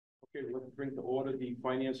Okay, let's bring to order the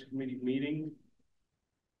Finance Committee meeting.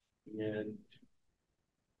 And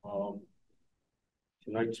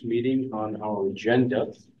tonight's meeting on our agenda,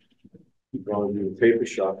 we're going to do a paper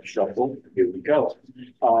shuffle. Here we go.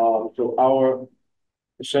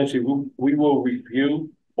 Essentially, we will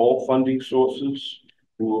review all funding sources.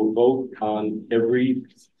 We will vote on every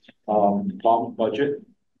department budget.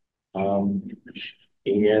 And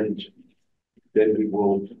then we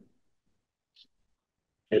will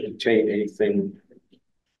entertain anything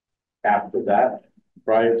after that.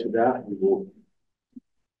 Prior to that, we will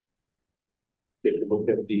take a look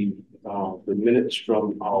at the minutes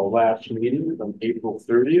from our last meeting on April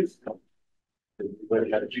 30th.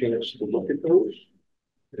 Everybody had a chance to look at those.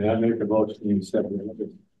 Yeah, I make a motion in 7 minutes.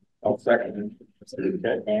 I'll second it. Okay.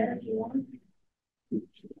 There, if you want.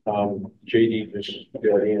 JD just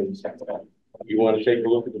got in. You want to take a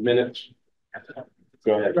look at the minutes?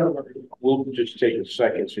 Go ahead. We'll just take a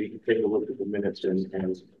second so you can take a look at the minutes and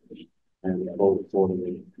vote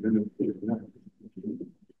accordingly.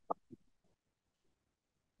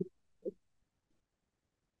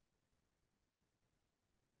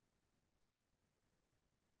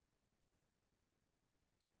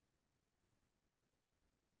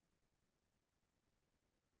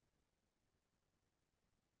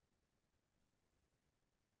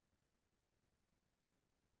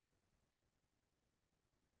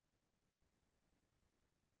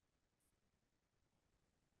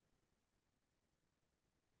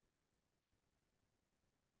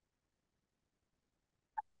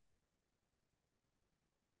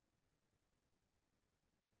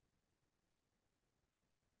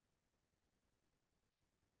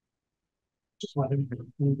 Just wanted to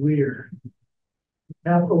be clear.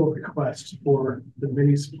 Capital requests for the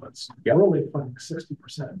mini splits. Yep. We're only funding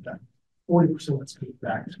 60% of that. 40% that's coming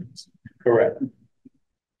back to us. Correct.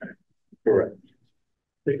 Correct.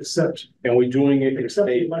 Except And we're doing it except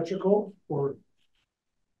the electrical or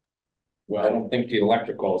Well, I don't think the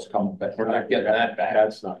electrical is coming back. We're not getting that back.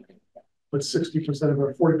 That's not. but 60% of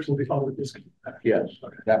our 40% of the other is coming back. Yes.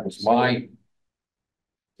 Okay. That was my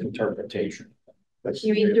interpretation. That's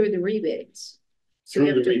You mean through the rebates? So Through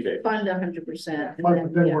you have the to rebate. fund 100%.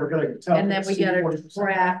 But then we're gonna tell And then we them gotta 40%.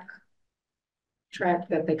 track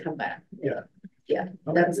that they come back. Yeah. Yeah,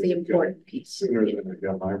 that's the important piece.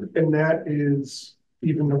 And that is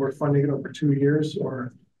even though we're funding it over 2 years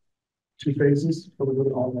or 2 phases, or we're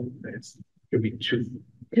doing all 1 phase. Could be two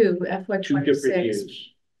FY different 26.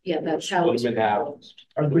 years. Yeah, that's how it's Split them in half. proposed.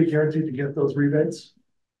 Are we guaranteed to get those rebates?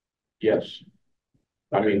 Yes.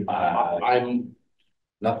 I mean, I'm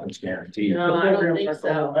Nothing's guaranteed. No, I don't programs think are so.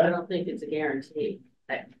 going I away. don't think it's a guarantee.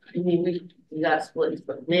 I mean, we got splits,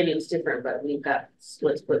 but maybe it's different, but we've got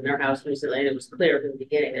splits put in our house recently, and it was clear from the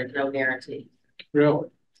beginning, there's no guarantee. really.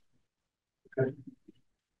 Okay.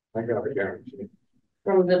 I got a guarantee.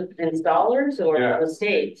 From the installers or Yeah. from the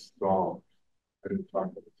state? So I didn't talk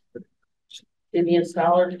about it. Did the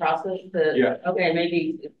installer process the? Yeah. Okay,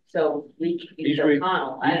 maybe, so These so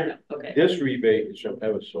Connell, I don't know, okay. This rebate is from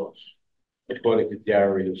Eversource, according to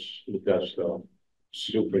Darius, who does the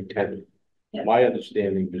superintendent. Yeah. My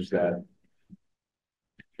understanding is that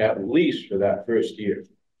at least for that first year,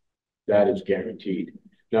 that is guaranteed.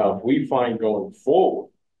 Now, if we find going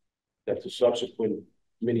forward that the subsequent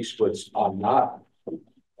mini splits are not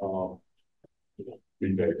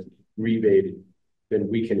rebated, then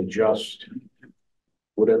we can adjust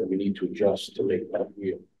whatever we need to adjust to make that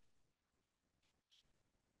real.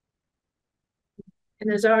 And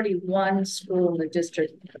there's already one school in the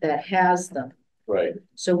district that has them, Right,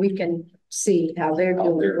 so we can see how they're How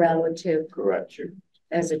doing they're- relative correct.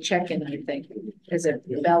 as a check-in, I think, as a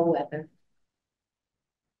bellwether.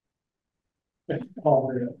 All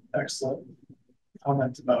the excellent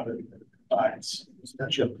comments about it. It's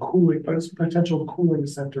potential cooling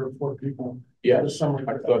center for people. Yeah, The summer.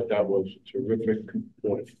 I thought that was a terrific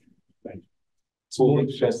point. Cooling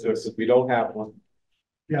center, because we don't have one.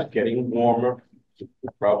 Yeah. It's getting warmer.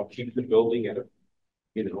 We'll probably keep the building at a,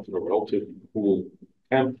 a relative cool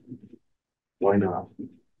temp. Why not?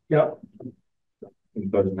 Yeah.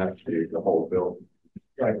 It doesn't actually the whole building.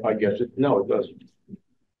 I guess it, no, it doesn't.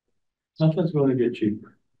 Something's going to get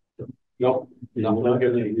cheaper. No, not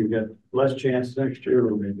gonna, You get less chance next year,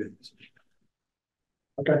 or maybe.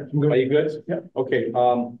 Okay. I'm are good. you good? Yeah. Okay,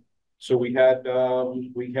 so we had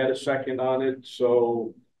a second on it,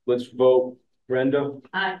 so let's vote. Brenda?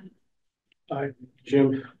 Aye.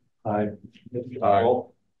 Jim? Aye.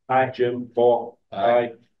 Paul? Aye. Jim? Paul?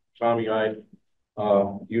 Aye. Tommy, aye.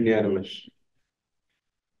 Unanimous.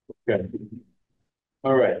 Okay.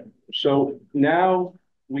 All right, so now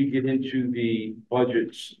we get into the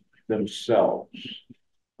budgets themselves.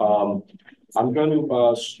 I'm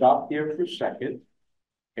gonna, stop here for a second.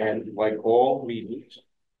 And like all meetings,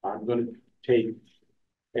 I'm gonna take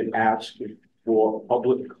and ask for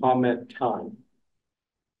public comment time.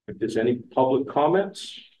 If there's any public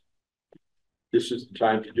comments, this is the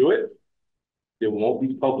time to do it. There won't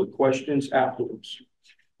be public questions afterwards.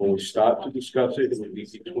 When we start to discuss it,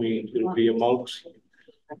 it'll be amongst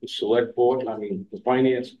the select board, the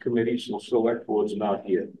finance committees and select boards are not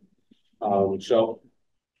here. So,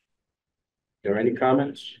 are there any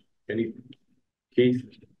comments? Any, Keith?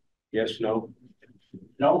 Yes, no?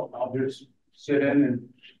 No, I'll just sit in and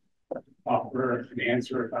offer an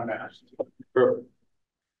answer if I'm asked. Perfect.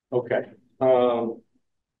 Okay. All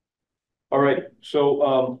right.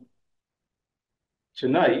 So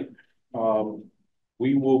tonight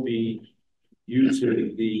we will be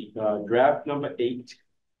using the draft number 8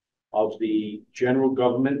 of the general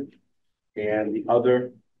government and the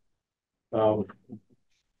other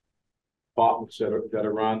departments that are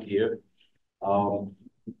around here.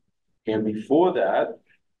 And before that,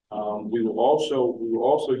 we will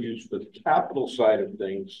also use for the capital side of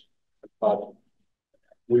things.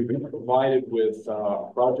 We've been provided with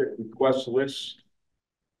project request lists,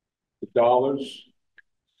 the dollars,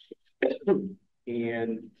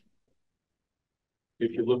 and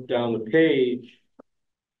if you look down the page,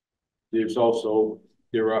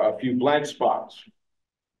 there are a few blank spots.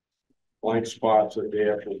 Blank spots are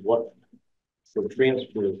there for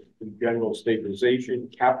transfer from general stabilization,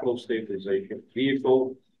 capital stabilization,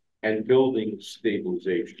 vehicle, and building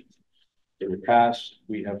stabilization. In the past,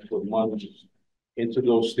 we have put money into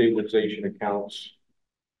those stabilization accounts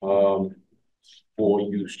for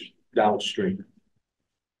use downstream.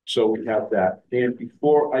 So we have that. And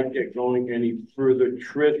before I get going any further,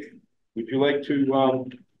 Trish, would you like to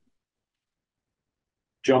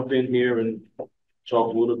jump in here and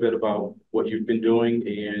talk a little bit about what you've been doing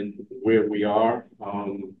and where we are?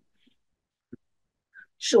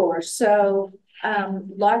 Sure. So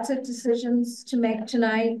lots of decisions to make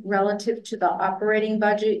tonight relative to the operating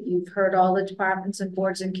budget. You've heard all the departments and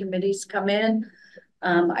boards and committees come in.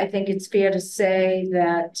 I think it's fair to say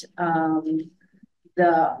that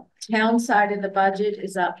the town side of the budget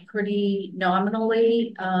is up pretty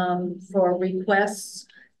nominally for requests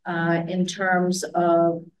in terms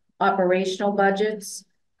of operational budgets.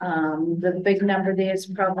 The big number there is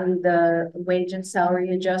probably the wage and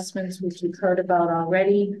salary adjustments, which you've heard about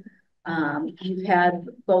already. You've had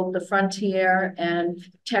both the Frontier and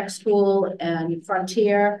Tech School and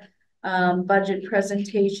Frontier budget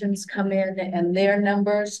presentations come in and their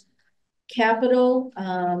numbers. Capital,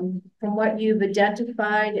 from what you've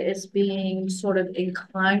identified as being sort of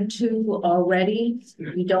inclined to already,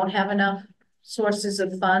 you don't have enough sources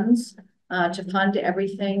of funds to fund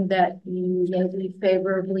everything that you may be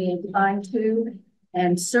favorably inclined to,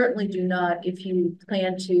 and certainly do not if you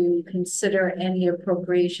plan to consider any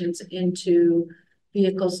appropriations into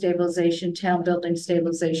vehicle stabilization, town building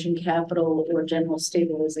stabilization, capital, or general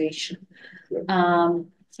stabilization.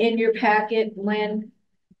 In your packet, Lynn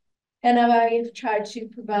and I've tried to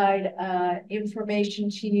provide information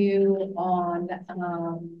to you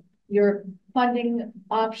on your funding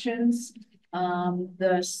options.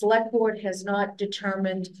 The select board has not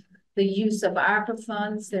determined the use of ARPA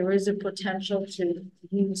funds. There is a potential to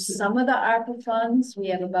use some of the ARPA funds. We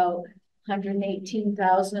have about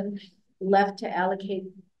 118,000 left to allocate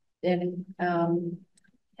and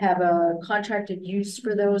have a contracted use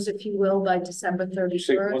for those, if you will, by December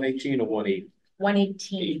 31st. 118 or 180?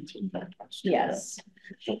 118. Yes.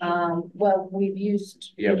 Well, we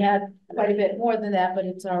had quite a bit more than that, but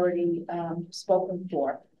it's already spoken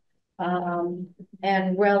for.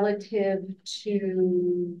 And relative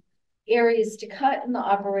to areas to cut in the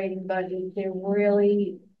operating budget, there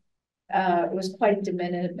really it was quite de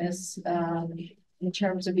minimis in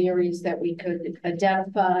terms of areas that we could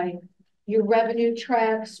identify. Your revenue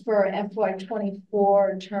tracks for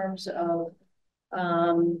FY24 in terms of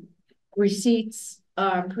receipts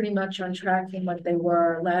are pretty much on track from what they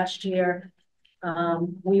were last year.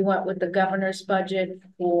 We went with the governor's budget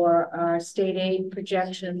for our state aid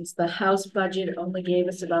projections. The House budget only gave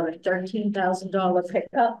us about a $13,000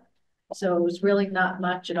 pickup. So it was really not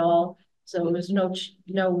much at all. So there was no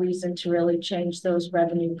reason to really change those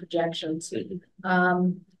revenue projections.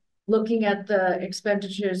 Looking at the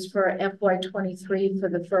expenditures for FY23 for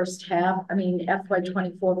the first half,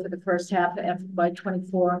 FY24 for the first half of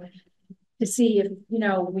FY24, to see if,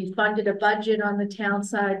 we funded a budget on the town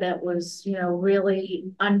side that was, really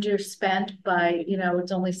underspent by,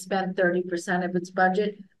 it's only spent 30% of its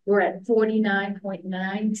budget. We're at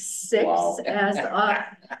 49.96 wow. As of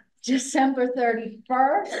December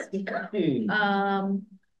 31st.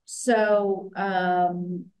 So,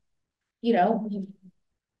 you know,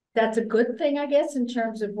 that's a good thing, I guess, in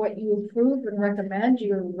terms of what you approve and recommend.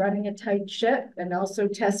 You're running a tight ship, and also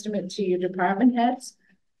testament to your department heads.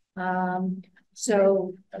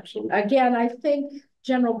 So Absolutely. again, I think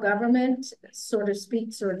general government sort of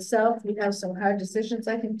speaks for itself. We have some hard decisions,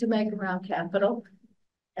 I think, to make around capital.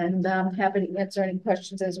 And happy to answer any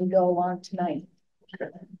questions as we go along tonight.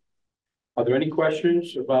 Okay. Are there any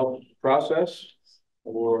questions about the process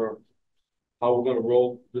or how we're gonna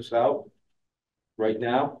roll this out right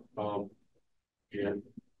now? And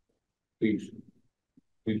we've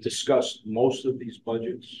discussed most of these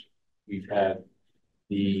budgets. We've had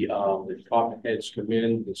the department heads come in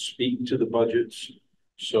and speak to the budgets.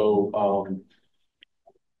 So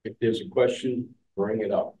if there's a question, bring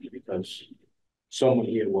it up, because someone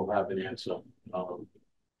here will have an answer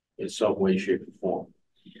in some way, shape, or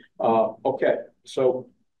form. Okay, so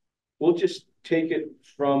we'll just take it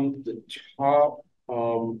from the top.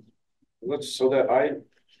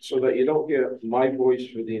 So that you don't hear my voice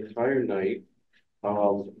for the entire night.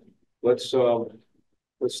 Let's start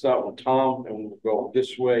with Tom, and we'll go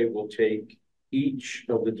this way. We'll take each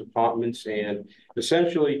of the departments, and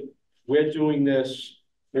essentially we're doing this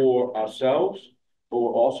for ourselves, but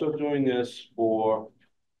we're also doing this for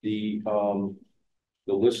the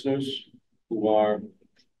listeners who are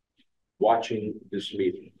watching this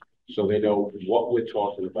meeting, so they know what we're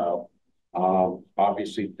talking about.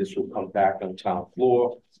 Obviously, this will come back on town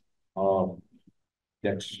floor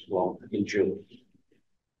in June.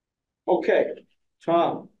 Okay,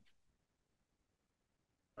 Tom.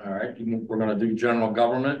 All right, we're gonna do general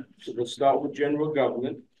government. So we'll start with general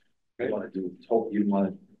government. You want to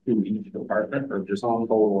do each department or just on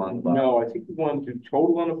total on the bottom? No, I think we want to do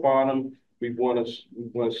total on the bottom. We want to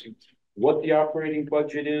see what the operating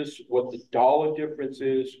budget is, what the dollar difference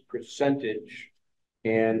is, percentage,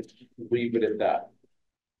 and leave it at that.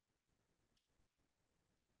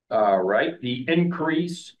 All right, the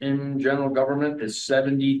increase in general government is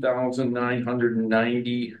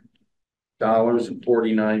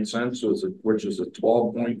 $70,990.49, which is a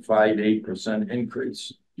 12.58%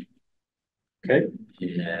 increase. Okay.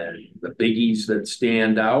 And the biggies that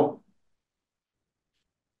stand out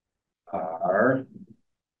are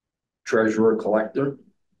treasurer collector,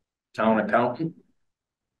 town accountant.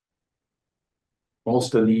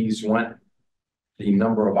 Most of these the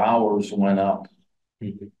number of hours went up.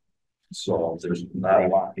 Mm-hmm. So there's not a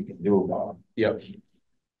lot you can do about Yep. it.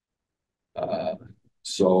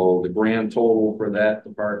 So the grand total for that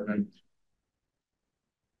department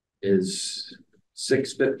is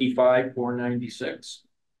 $655,496. Is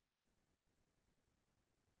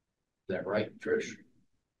that right, Trish?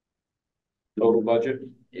 Total budget?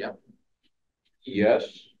 Yeah.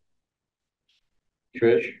 Yes.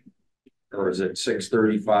 Trish? Or is it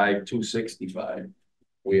 $635,265?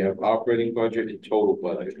 We have operating budget and total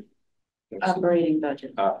budget. Operating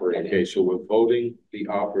budget. Operating. Okay, so we're voting the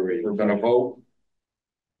operating. We're gonna vote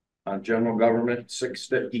on general government,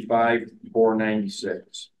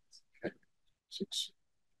 $655,496. Six.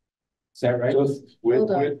 Is that right?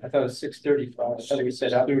 Hold on. I thought it was 635. I thought we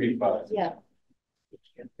said up. 635. Yeah.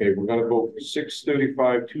 Okay, we're gonna vote for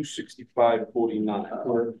 635,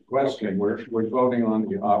 265.49. Question, we're voting on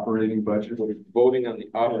the operating budget. We're voting on the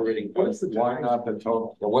operating budget. Why not the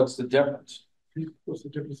total? So what's the difference? What's the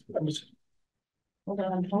difference? I'm just, Hold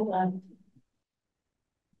on.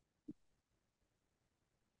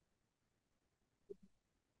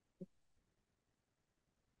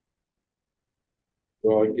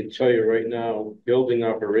 Well, I can tell you right now, building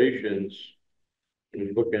operations, and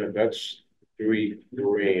you look at it, that's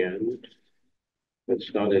 $3,000.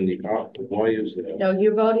 That's not in the op, why is that? No,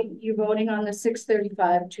 you're voting on the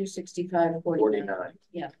 635, 265, 49. 49.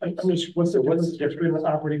 Yeah. I'm just, what's the difference between the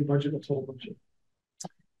operating budget and total budget?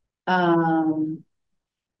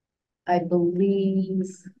 I believe.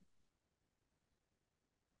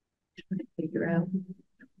 Trying to figure out.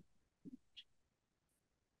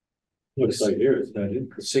 Looks like here it's not in.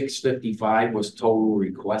 655 was total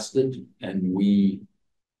requested, and we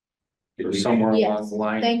or somewhere along Yes, the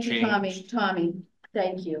line. thank you, changed. Tommy,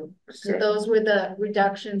 thank you. So Okay. those were the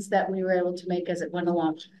reductions that we were able to make as it went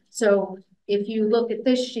along. So if you look at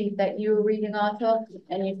this sheet that you were reading off of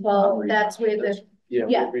and you follow, that's where the,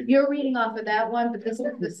 yeah, you're reading off of that one, but this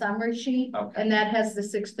is the summary sheet. Okay. And that has the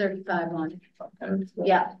 635 on it. Okay.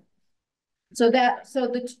 Yeah. So the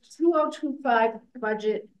 2025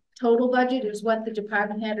 budget, total budget is what the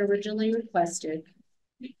department had originally requested.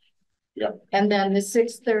 Yeah. And then the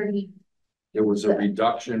 630 There was a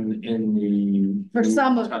reduction in the For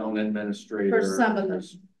some of town administrator. for some of them,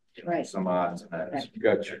 right. Some odds and ends.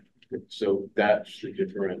 Gotcha. So that's the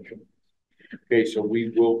differential. Okay, so we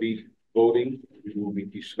will be voting, we will be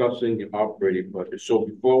discussing the operating budget. So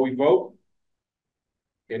before we vote,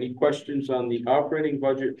 any questions on the operating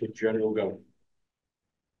budget for general government?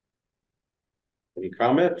 Any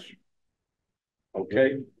comments?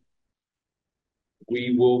 Okay.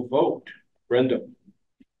 We will vote. Brenda?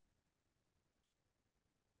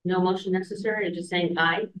 No motion necessary, you're just saying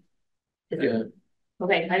aye? Yeah.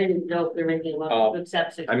 Okay, I didn't know if they're making a motion to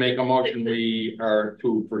accept. I make a motion, we are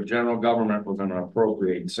for general government, we're gonna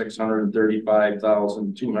appropriate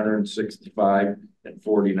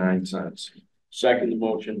 $635,265.49. Second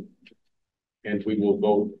motion. And we will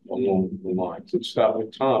vote along the lines. Let's start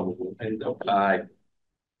with Tom. We'll end up. Aye.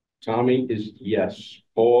 Tommy is yes.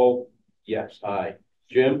 Paul, yes. Aye.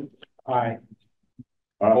 Jim? Aye.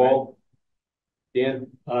 Paul? Dan?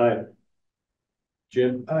 Aye.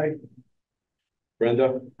 Jim? I,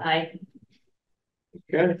 Brenda? Aye.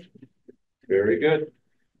 Okay. Very good.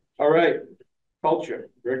 All right.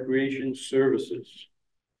 Culture, Recreation Services.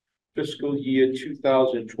 Fiscal year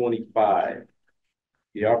 2025.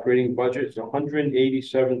 The operating budget is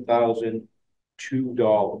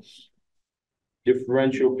 $187,002.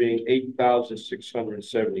 Differential being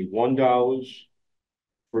 $8,671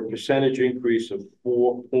 for a percentage increase of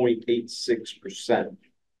 4.86%.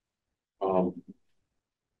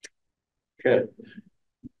 Okay.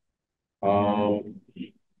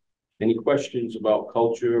 Any questions about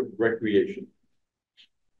culture, recreation?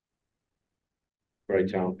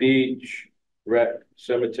 Bright Town Beach, Rec,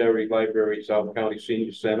 Cemetery, Library, South County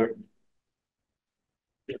Senior Center,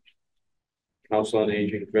 Council on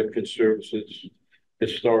Aging, Veteran Services,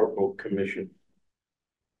 Historical Commission.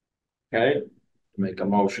 Okay, Make a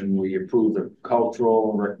motion, we approve the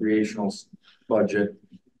cultural and recreational budget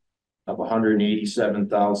of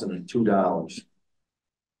 $187,002.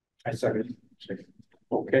 I second.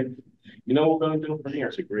 okay. You know what we're gonna do from here?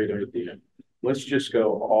 It's a great idea. Let's just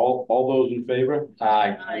go, all those in favor?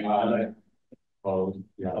 Aye. Aye. Oh,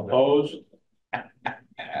 yeah. Opposed?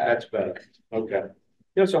 That's better. Okay.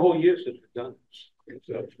 Yeah, it's a whole year since we've done this.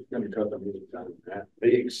 So we're gonna cut the meeting down to that.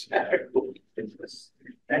 Exactly.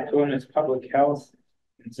 Next one is public health,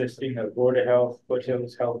 consisting of Board of Health,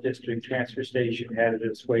 Foothills Health District, Transfer Station,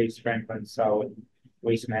 Hazardous Waste, Franklin Solid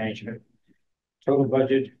Waste Management. Total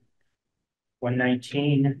budget,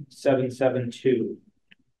 119,772.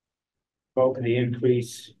 Bulk of the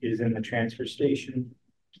increase is in the transfer station.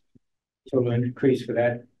 Total increase for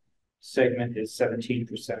that segment is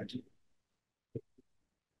 17%.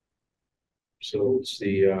 So it's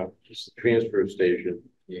the transfer station.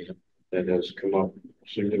 Yeah. That has come up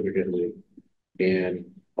significantly. And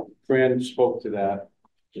Fran spoke to that.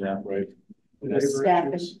 Yeah. Right. Labor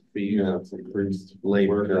Staffing. issues. Yeah, it's increased.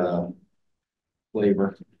 Labor.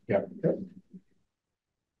 Yeah.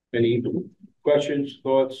 Any questions,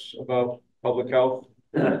 thoughts about public health?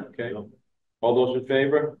 Okay. All those in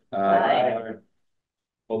favor? Aye.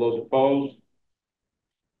 All those opposed?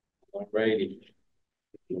 Alrighty.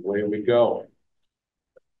 Away we go.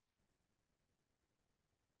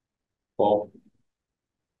 Paul.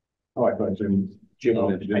 Oh, I thought Jim. Jim.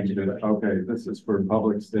 Oh, Jim did it. Okay, this is for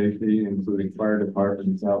public safety, including fire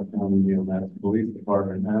department, South County EMS, police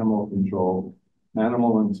department, animal control,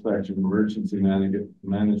 animal inspection, emergency management,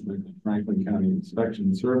 and Franklin County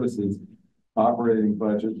Inspection Services. Operating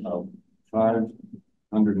budget of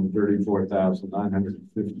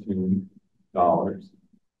 $534,915,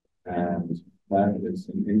 and that is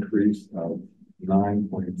an increase of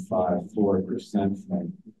 9.54%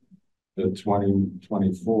 from the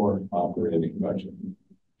 2024 operating budget.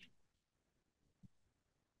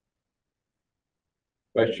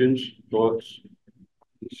 Questions, thoughts,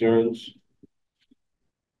 concerns?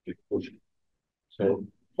 So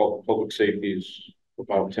public safety is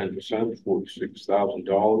about 10%,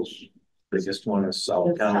 $46,000. Biggest one is South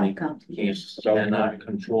That's County. South County. Cannot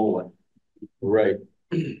control it. Right.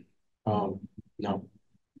 No.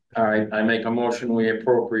 All right, I make a motion, we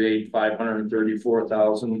appropriate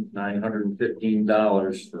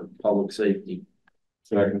 $534,915 for public safety.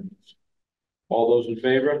 Second. All those in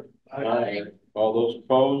favor? Aye. All those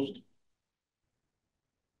opposed?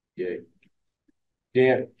 Yay.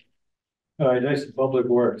 Dan, All right, next to Public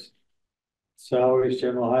Works. Salaries,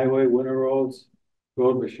 general highway, winter roads,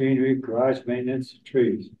 road machinery, garage maintenance,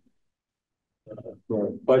 trees. For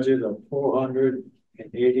a budget of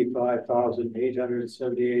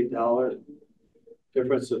 $485,878.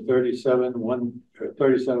 Difference of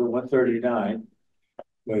 37,139.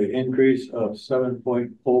 With an increase of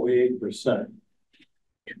 7.08%.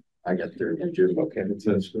 I got 32. Okay, it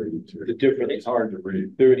says 32. the difference It's is hard to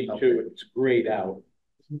read. 32, it's grayed out.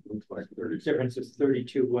 Looks like 30. Difference is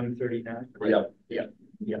 32, 139. Yep.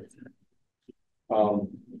 Um.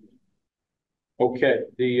 Okay,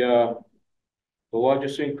 the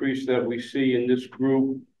largest increase that we see in this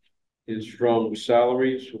group is from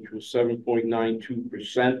salaries, which was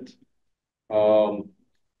 7.92%. No,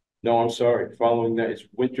 I'm sorry, following that is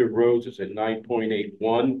winter roads is at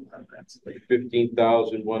 9.81, That's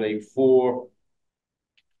 15,184.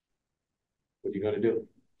 What are you gonna do?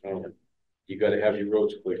 You gotta have your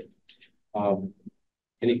roads clear.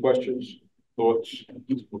 Any questions, thoughts?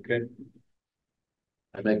 Okay,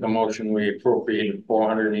 I make a motion, we appropriated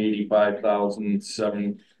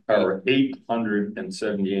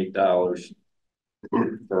 $485,878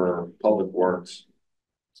 for public works.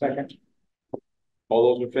 Second.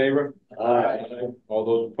 all those in favor? All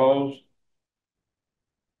those opposed?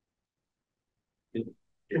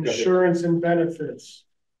 Insurance and benefits,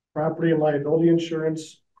 property and liability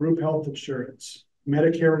insurance, group health insurance,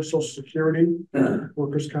 Medicare and Social Security,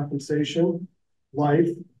 workers' compensation, life,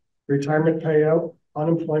 retirement payout,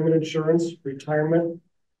 unemployment insurance, retirement,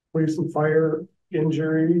 police and fire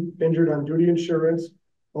injured on duty insurance,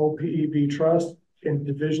 OPEB trust, and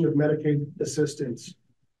Division of Medicaid assistance.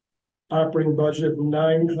 Operating budget of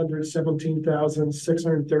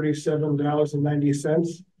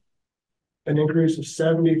 $917,637.90. An increase of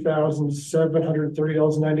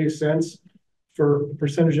 $70,730.90 for a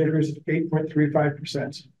percentage increase of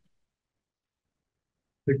 8.35%.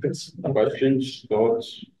 I think that's Questions,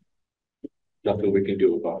 thoughts? Nothing we can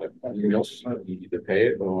do about it. Anything else? You either pay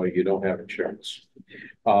it or you don't have insurance.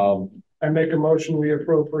 I make a motion, we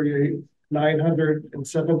appropriate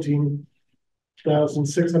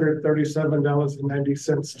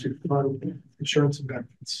 $917,637.90 to fund insurance and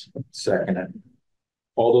benefits. Second it.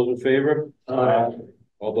 All those in favor? All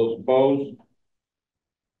those opposed?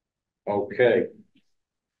 Okay,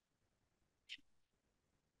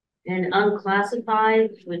 And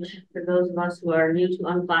unclassified, which for those of us who are new to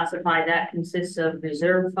unclassified, that consists of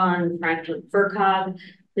reserve fund, Franklin FERCog,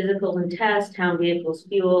 physical and test, town vehicles,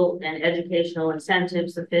 fuel, and educational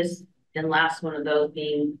incentives. The fifth and last one of those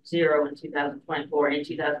being 0 in 2024 and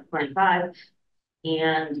 2025.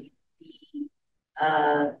 And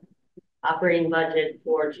the operating budget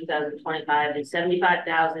for 2025 is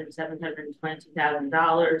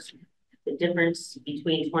 $75,722,000. The difference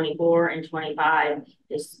between 24 and 25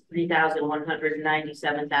 is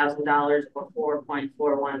 $3,197,000 or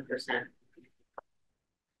 4.41%.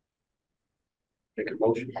 make a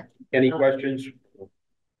motion. Any questions?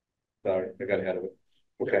 Sorry, I got ahead of it.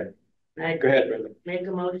 Okay, go ahead, Brenda. Make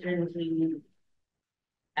a motion to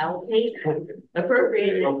allocate,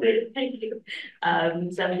 appropriate, thank you,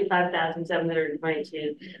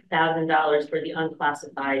 $75,722,000 for the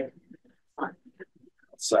unclassified fund.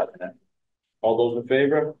 Second it. All those in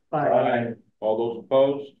favor? Aye. All those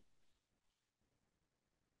opposed?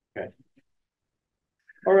 Okay.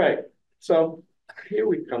 All right, so here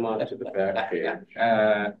we come on to the back page.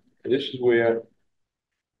 This is where,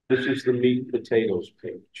 this is the meat and potatoes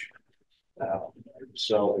page.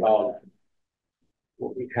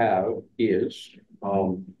 What we have is,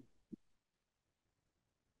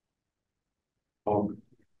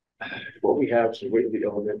 what we have is the Whately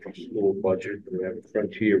Elementary School budget. We have a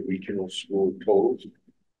Frontier Regional School totals.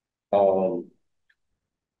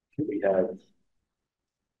 We have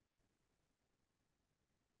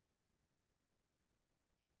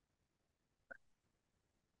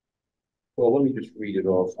well, let me just read it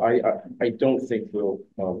off. I don't think we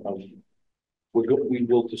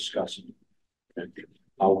will discuss it.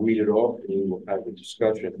 I'll read it off and we will have a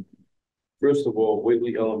discussion. First of all,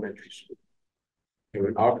 Whately Elementary School. We have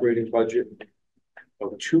an operating budget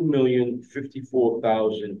of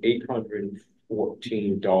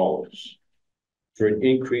 $2,054,814 for an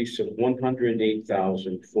increase of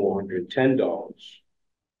 $108,410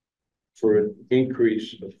 for an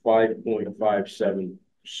increase of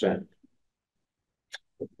 5.57%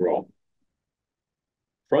 overall.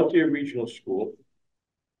 Frontier Regional School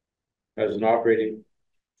has an operating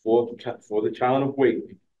for the town of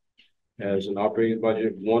Whately has an operating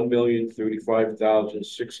budget of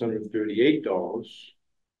 $1,035,638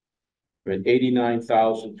 for an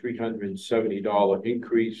 $89,370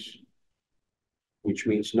 increase, which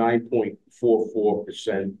means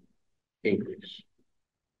 9.44% increase.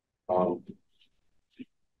 I'll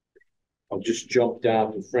just jump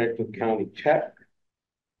down to Franklin County Tech.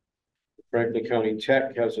 Franklin County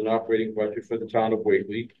Tech has an operating budget for the town of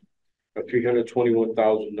Whately of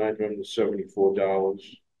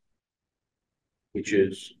 $321,974, which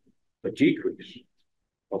is a decrease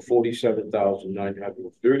of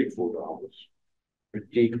 $47,934, a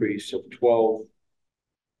decrease of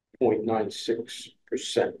 12.96%.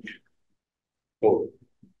 total.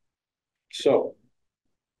 So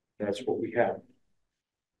that's what we have.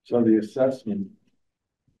 So the assessment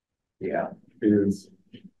Yeah, is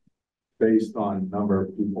based on number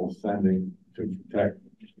of people sending to tech,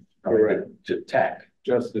 Correct. to tech,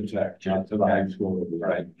 just the tech, not to the high school.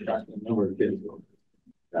 right? The number of kids.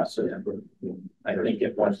 That's it. I think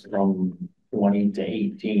it was from 20 to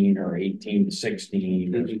 18 or 18 to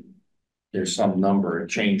 16. There's some number, it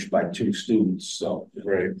changed by 2 students, so.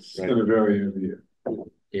 Right. It's gonna vary every year.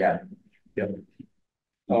 Yeah. Yep.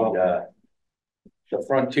 The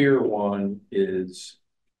Frontier one is.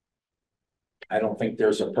 I don't think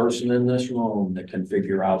there's a person in this room that can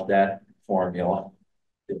figure out that formula.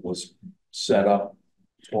 It was set up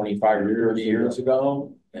 25 or 30 years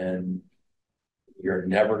ago, and you're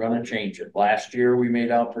never gonna change it. Last year, we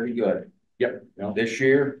made out pretty good. Yep. Now, this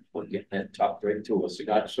year, we're getting it tucked right to us.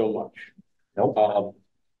 Not so much. Nope.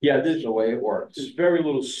 Yeah, There's the way it works. there's very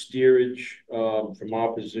little steerage, from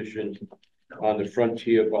our position on the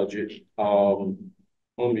Frontier budget.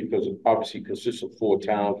 Only because it obviously consists of 4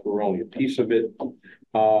 towns, we're only a piece of it.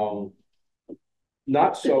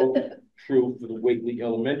 Not so true for the Whately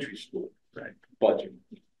Elementary School. Right. Budget.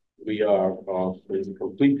 We are, in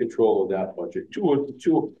complete control of that budget, to a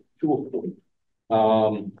point.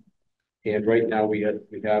 And right now we have a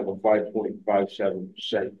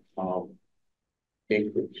 5.57%,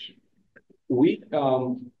 increase. We,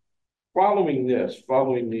 following these,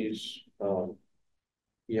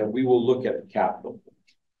 we will look at the capital.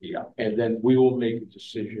 Yeah. And then we will make a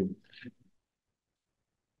decision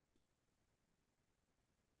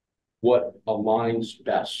what aligns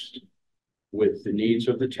best with the needs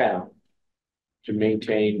of the town to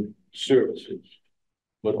maintain services,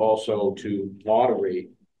 but also to moderate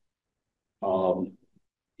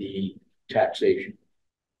the taxation.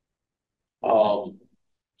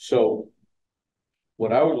 So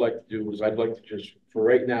what I would like to do is I'd like to just, for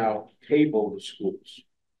right now, table the schools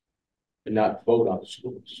and not vote on the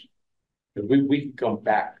schools. And we can come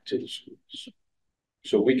back to the schools.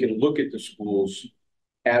 So we can look at the schools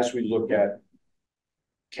as we look at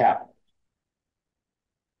capital.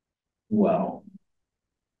 Well,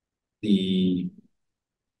 the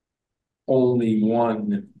only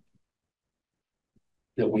one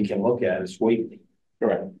that we can look at is Whately.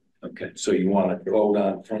 Correct. Okay, so you want to vote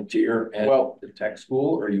on Frontier and the tech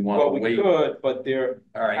school, or you want Well, to we wait? could, but they're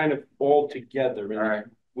All right, kind of all together. all right,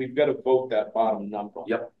 We've got to vote that bottom number.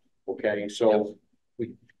 Yep. Okay, so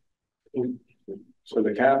So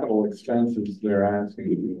the capital expenses they're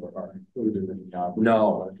asking for are included in the operating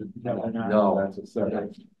No. budget? No. That's a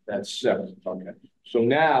separate. that's 7. Okay. So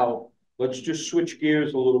now let's just switch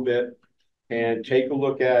gears a little bit and take a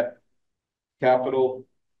look at capital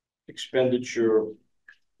expenditure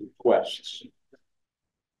requests.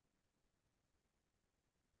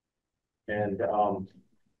 And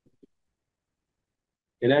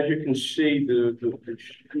as you can see, the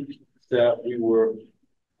sheet that we were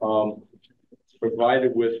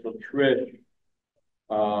provided with from Trish,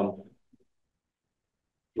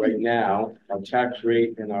 right now, our tax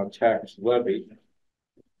rate and our tax levy,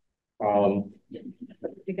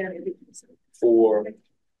 for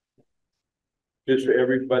just for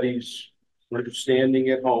everybody's understanding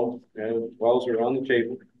at home and as well as around the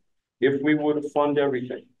table, if we were to fund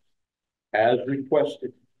everything as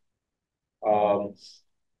requested, our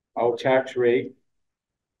tax rate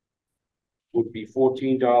would be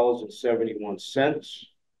 $14.71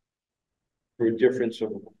 for a difference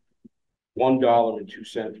of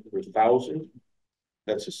 $1.02 per thousand.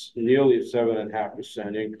 That's nearly a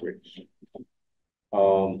 7.5% increase.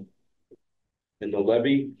 And the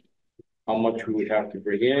levy, how much we would have to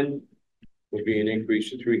bring in would be an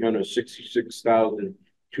increase of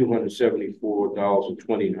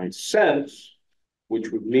 $366,274.29, which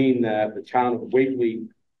would mean that the town of Whately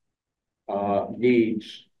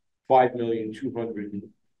needs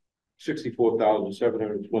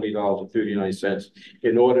 $5,264,720.39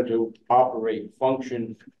 in order to operate,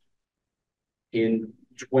 function in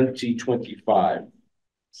 2025.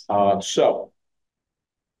 So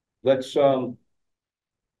let's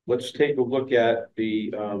take a look at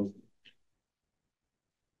the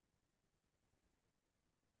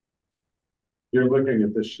You're looking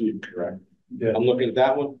at this sheet, correct? I'm looking at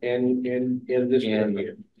that one and this one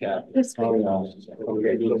here. yeah. This Oh, way. yeah.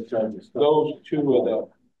 Okay, Those two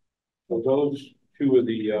of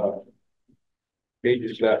the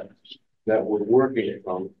pages that we're working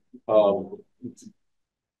from.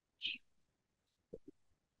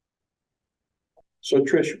 So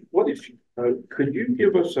Trish, what if could you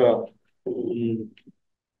give us a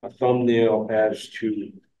thumbnail as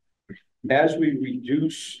we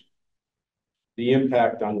reduce the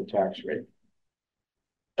impact on the tax rate.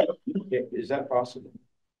 Is that possible?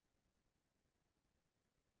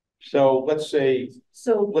 So let's say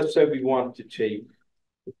we want to take,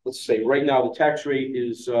 let's say right now the tax rate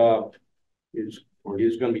is going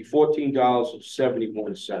to be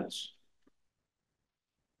 $14.71.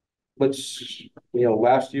 Let's,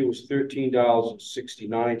 last year was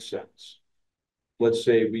 $13.69. Let's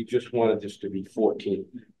say we just wanted this to be 14,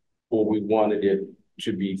 or we wanted it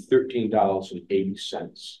to be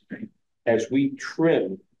 $13.80. As we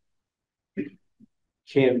trim,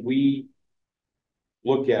 can we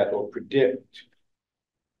look at or predict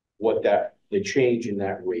what the change in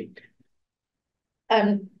that rate?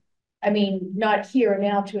 I mean, not here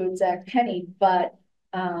now to exact penny, but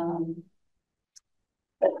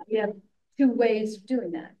you have two ways of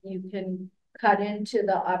doing that. You can cut into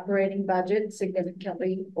the operating budget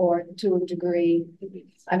significantly or to a degree.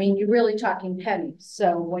 I mean, you're really talking pennies.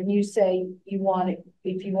 So when you say you want it,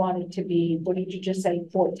 if you want it to be, what did you just say,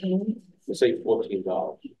 14? Let's say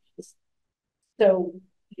 $14. So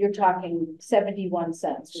you're talking 71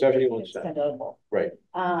 cents. 71 cents. Right.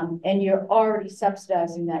 And you're already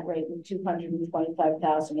subsidizing that rate with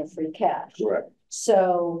 225,000 of free cash. Correct.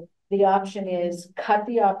 So the option is cut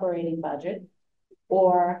the operating budget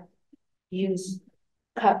or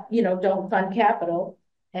don't fund capital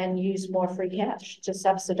and use more free cash to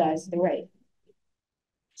subsidize the rate.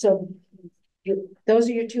 So those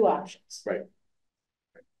are your two options. Right.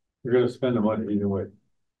 We're gonna spend the money either way.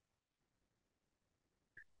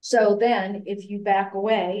 So then if you back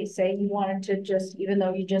away, say you wanted to just, even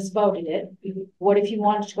though you just voted it, what if you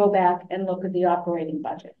wanted to go back and look at the operating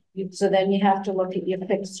budget? So then you have to look at your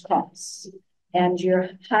fixed costs, and your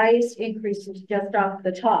highest increases just off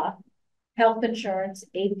the top: health insurance,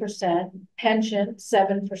 8%, pension,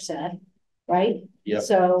 7%, right? Yep.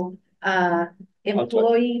 So,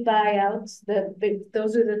 employee buyouts,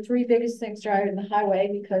 those are the three biggest things driving the highway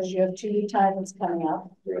because you have 2 retirements coming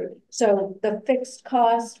up. Right. So the fixed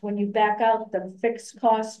cost, when you back out the fixed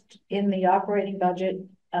cost in the operating budget,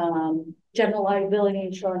 general liability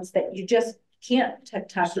insurance that you just can't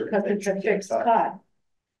touch because it's a fixed cost,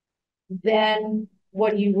 then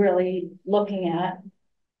what are you really looking at?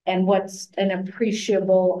 And what's an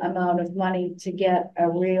appreciable amount of money to get a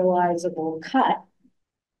realizable cut?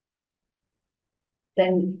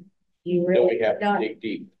 Then you really have to dig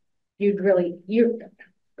deep.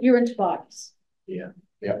 You're into bodies. Yeah.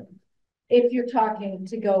 Yeah. If you're talking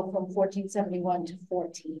to go from 1471 to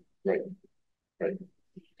 14. Right. Right.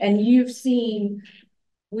 And you've seen,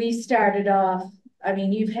 we started off, I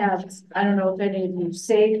mean, I don't know if any of you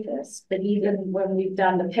saved this, but even when we've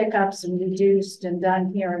done the pickups and reduced and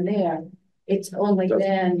done here and there, it's only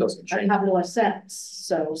been a couple of cents.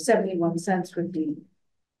 So 71 cents would be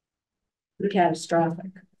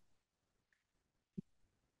catastrophic.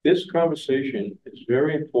 This conversation is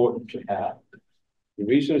very important to have. The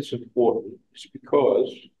reason it's important is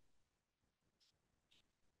because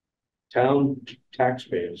town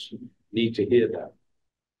taxpayers need to hear that.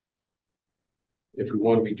 If we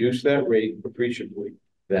want to reduce that rate appreciably,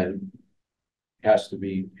 then have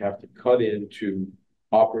to cut into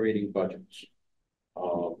operating budgets.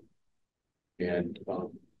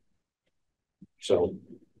 So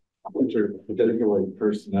particularly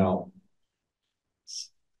personnel.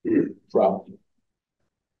 Problem.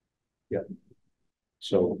 Yeah.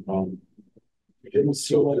 So It didn't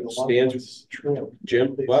seem like a lot of it's true.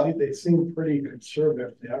 Jim, They seem pretty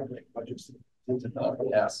conservative, the operating budgets.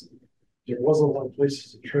 Yes. There wasn't a lot of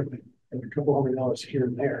places to trim it, and a couple $100 here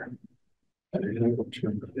and there. And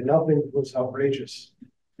nothing was outrageous.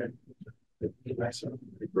 I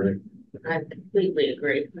completely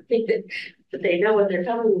agree. I think that they know what they're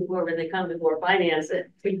coming for when they come before finance.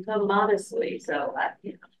 They come modestly, so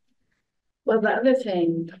Well, the other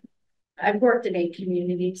thing, I've worked in 8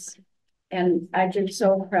 communities and I've been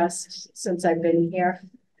so impressed since I've been here,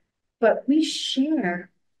 but we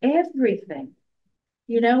share everything.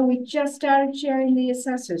 We just started sharing the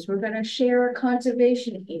assessors. We're going to share a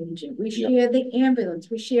conservation agent. We share the ambulance.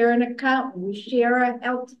 We share an accountant. We share our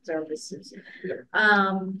health services.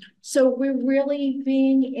 So we're really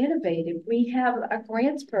being innovative. We have a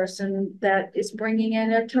grants person that is bringing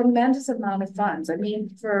in a tremendous amount of funds. I mean,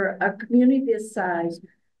 for a community this size,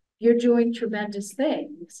 you're doing tremendous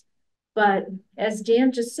things. But as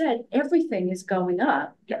Dan just said, everything is going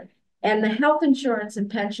up. Yeah. And the health insurance and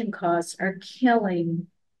pension costs are killing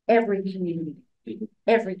every community.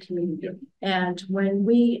 And when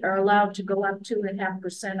we are allowed to go up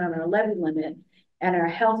 2.5% on our levy limit, and our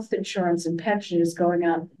health insurance and pension is going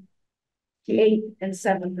up 8 and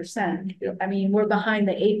 7%. Yep. I mean, we're behind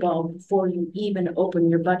the 8 ball before you even open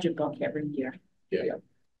your budget book every year. Yeah.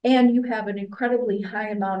 And you have an incredibly high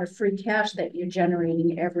amount of free cash that you're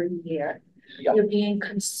generating every year. Yep. You're being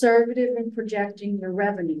conservative in projecting your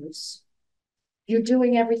revenues. You're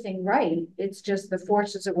doing everything right. It's just the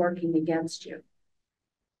forces are working against you.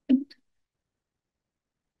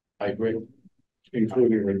 I agree,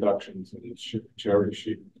 including reductions in the cherry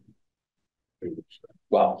sheet.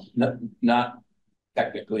 Well, not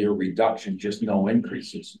technically a reduction, just no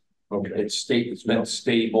increases. Okay, It's been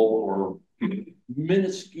stable or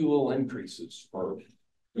minuscule increases for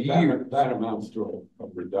years. that amounts to a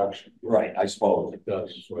reduction. Right, I suppose. It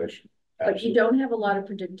does, inflation. But you don't have a lot of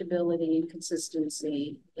predictability and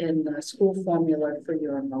consistency in the school formula for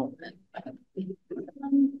your enrollment.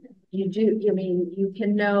 You do, I mean, you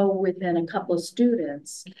can know within a couple of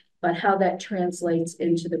students, but how that translates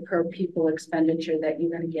into the per pupil expenditure that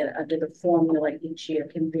you're going to get under the formula each year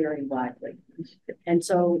can vary widely. And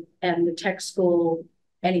so, and the tech school,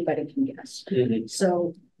 anybody can guess. Mm-hmm.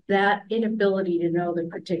 So that inability to know the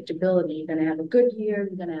predictability, you're going to have a good year,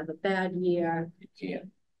 you're going to have a bad year. You can't.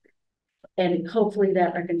 And hopefully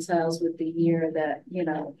that reconciles with the year that, you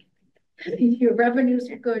know, your revenues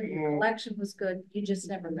were good, your election was good, you just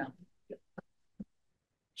never know.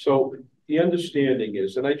 So the understanding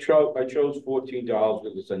is, and I chose $14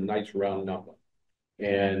 because it's a nice round number.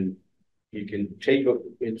 And you can take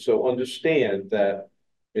and so understand that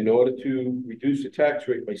in order to reduce the tax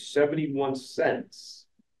rate by 71 cents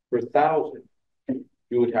per thousand,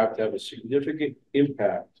 you would have to have a significant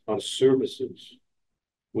impact on services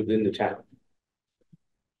within the town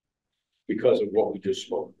because of what we just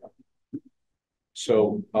spoke about.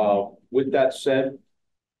 So with that said,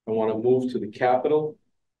 I want to move to the capital,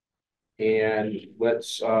 and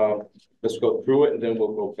let's go through it, and then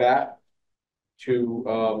we'll go back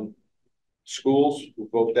to schools. We'll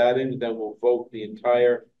vote that in, and then we'll vote the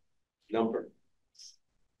entire number.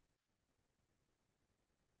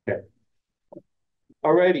 Okay.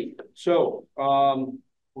 Alrighty, so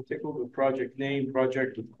we'll take a look at project name,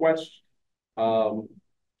 project request, and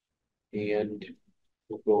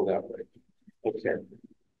we'll go that way. Okay.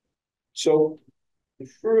 So the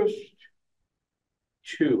first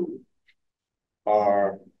two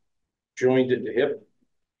are joined at the hip.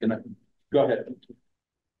 And Go ahead.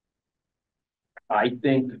 I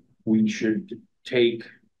think we should take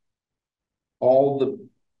all the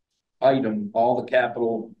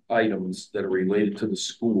capital items that are related to the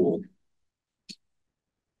school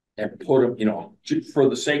and put them, you know, for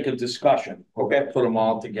the sake of discussion, okay, put them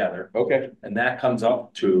all together. Okay. And that comes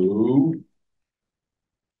up to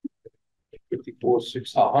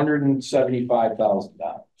 5460.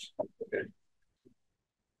 $175,000. Okay.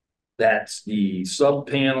 That's the sub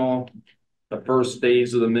panel, the first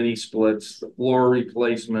phase of the mini splits, the floor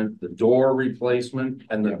replacement, the door replacement,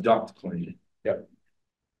 and the duct cleaning. Yep.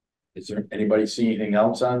 Is there anybody see anything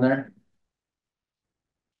else on there?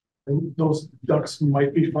 And those ducts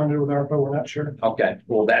might be funded with ARPA, we're not sure. Okay,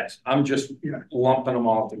 well, I'm just lumping them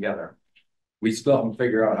all together. We still haven't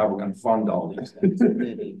figured out how we're gonna fund all these things.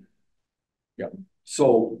 Yeah.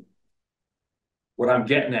 So what I'm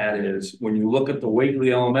getting at is when you look at the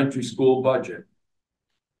Whately Elementary School budget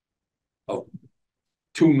of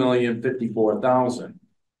 $2,054,000,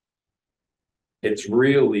 it's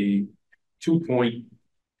really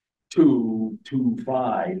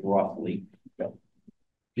 2.225 roughly,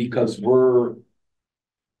 because we're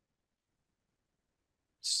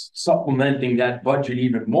supplementing that budget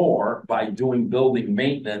even more by doing building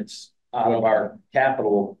maintenance out of our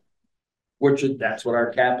capital, that's what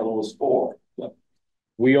our capital is for.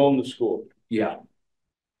 We own the school. Yeah.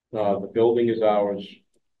 The building is ours.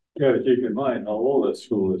 You gotta keep in mind how old that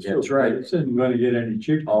school is. That's right. It isn't gonna get any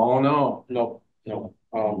cheaper. Oh, no. No. Nope.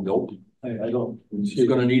 I don't It's see,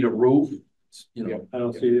 gonna need a roof, you know. I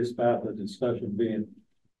don't see this path of discussion being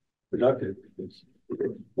productive, because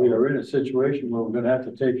we are in a situation where we're gonna have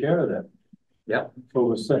to take care of that. Yeah. For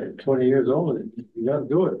we're saying 20 years old, you gotta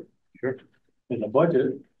do it. Sure. In the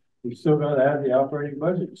budget, we still gotta have the operating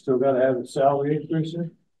budget, you still gotta have the salary increase,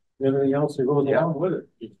 and everything else that goes along with it.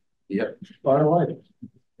 Yep. Part of life.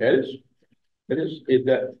 It is.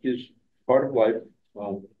 That is part of life.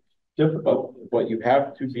 Difficult. But you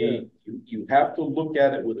have to be, you have to look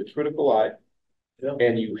at it with a critical eye. Yeah.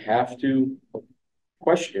 And you have to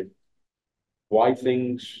question why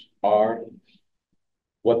things are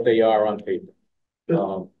what they are on paper.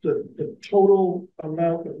 The total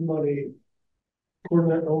amount of money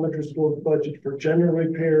according to elementary school budget for general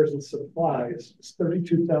repairs and supplies is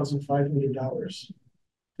 $32,500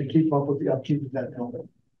 to keep up with the upkeep of that building.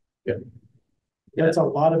 Yeah. That's a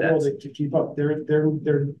lot of building to keep up.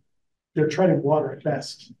 They're treading water at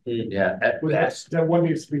best. Yeah, at best. That what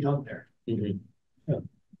needs to be done there. Mhm.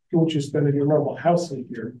 What you spend in your normal house a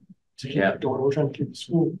year to keep Yeah. it going. We're trying to keep the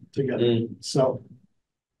school together. So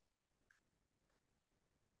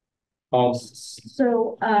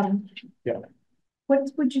So, Yeah.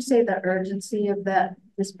 what would you say the urgency of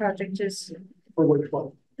this project is, for which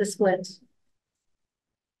one? the split?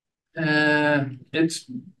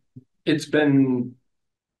 It's been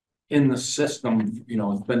in the system, you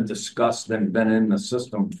know, it's been discussed and been in the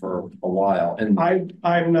system for a while, and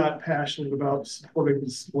I'm not passionate about supporting the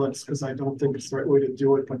splits because I don't think it's the right way to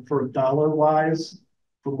do it, but for dollar wise,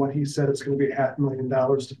 from what he said, it's gonna be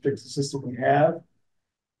 $500,000 to fix the system we have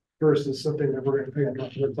versus something that we're gonna pay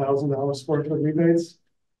 $100,000 for the rebates.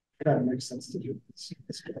 Kind of makes sense to do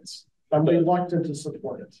the splits. I'm reluctant to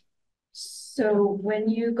support it. So when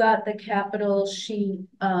you got the capital sheet,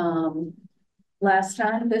 last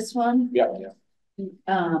time, this one, Yeah,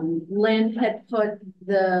 Lynn had put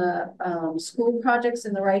the, school projects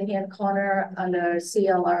in the right-hand corner under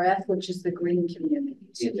CLRF, which is the green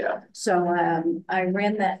communities. yeah, So, I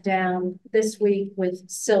ran that down this week with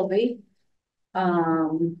Sylvie.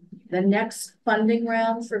 The next funding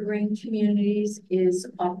round for green communities is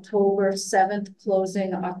October 7th,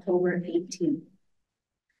 closing October 18th.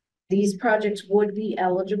 These projects would be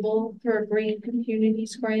eligible for a green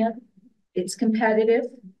communities grant. It's competitive,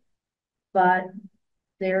 but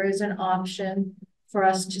there is an option for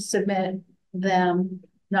us to submit them,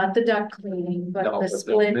 not the duct cleaning, but no, the but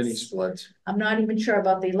the mini splits. splits, I'm not even sure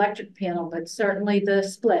about the electric panel, but certainly the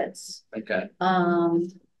splits. okay.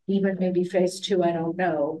 Even maybe phase 2, I don't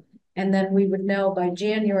know. And then we would know by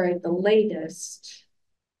January at the latest,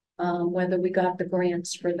 whether we got the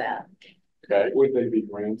grants for that. okay, Would they be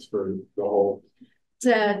grants for the whole? It's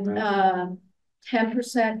at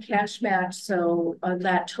 10% cash match, so on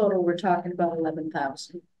that total, we're talking about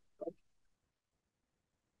 11,000.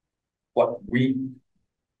 But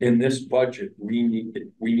in this budget, we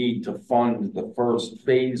need to fund the first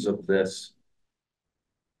phase of this.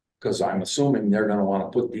 Cause I'm assuming they're gonna wanna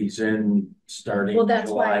put these in starting Well,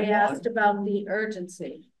 that's why I July 1. asked about the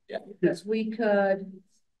urgency. Yeah. Because we could.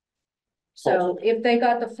 So if they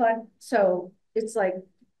got the fund, so it's like,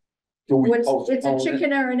 Do we it's a postpone it?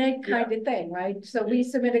 chicken or an egg kind of thing, right? So we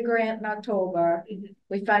submit a grant in October,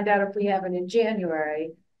 we find out if we have it in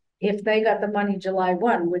January. If they got the money July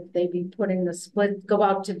 1, would they be putting the split, go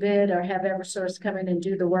out to bid, or have Eversource come in and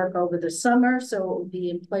do the work over the summer, so it would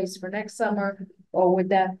be in place for next summer? Or would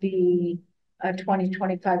that be a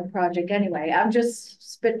 2025 project anyway? I'm just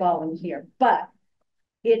spitballing here, but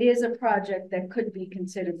it is a project that could be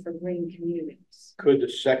considered for green communities. could the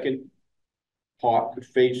second part of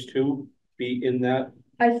phase 2 be in that?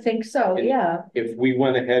 I think so, yeah. If we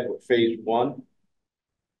went ahead with phase 1,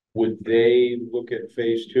 would they look at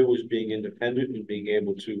phase 2 as being independent and being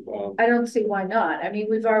able to, I don't see why not. I mean,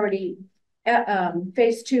 we've already,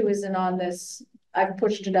 phase 2 isn't on this. I've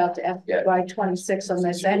pushed it out to FY 26 on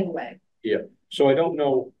this anyway. so I don't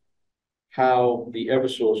know how the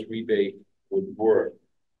Eversource rebate would work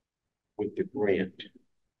with the grant.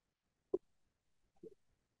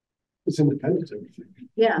 It's independent of everything.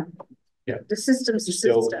 Yeah. Yeah. The system's the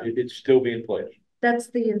Still, system. it's still being placed. That's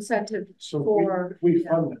the incentive So for. if we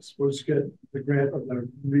fund this, we'll just get the grant of the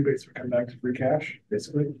rebates will come back to free cash,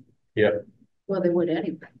 basically. Well, they would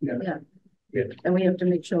anyway. Yeah. Yeah. And we have to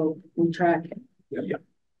make sure we track it.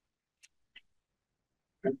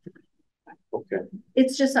 Okay,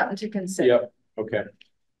 It's just something to consider. yep, okay,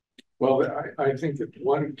 Well, I think that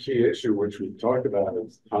one key issue which we've talked about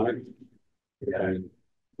is time. And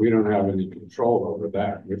we don't have any control over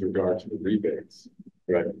that with regard to the rebates.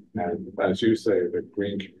 right. And as you say, the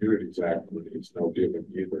Green Communities Act is no given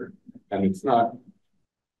either. And it's not,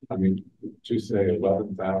 I mean, to say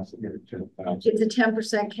 11,000 or 10,000. It's a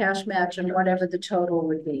 10% cash match and whatever the total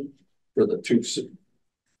would be For the two,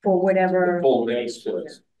 for whatever. full mini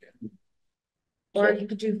splits. Or you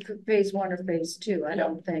could do phase 1 or phase 2, I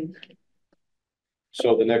don't think.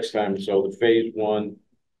 So the next time, so the phase 1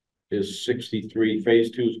 is 63,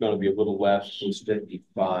 phase 2 is gonna be a little less, It was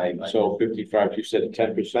 55. so 55, you said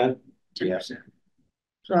 10%? Yes.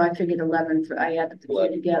 So I figured 11 for, I had to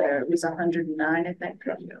put it together. It was 109, I think.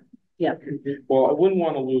 Yeah. Well, I wouldn't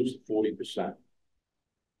wanna lose 40%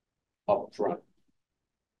 up front.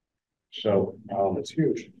 So, That's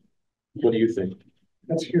huge. what do you think?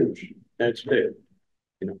 That's huge. That's big,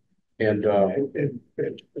 you know, and,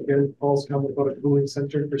 And again, Paul's comment about a cooling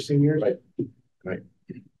center for seniors. Right.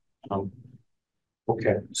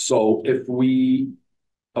 Okay, So if we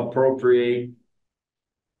appropriate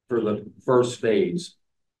for the first phase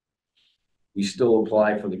we still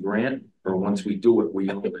apply for the grant, or once we do it, we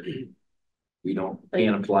own it? We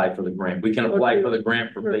can't apply for the grant. We can apply for the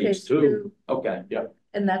grant for phase two. Okay, yeah,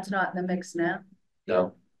 And that's not in the mix now?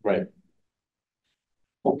 no, right.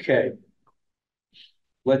 Okay.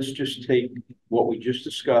 Let's just take what we just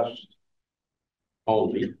discussed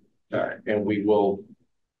only, and we will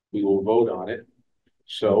vote on it.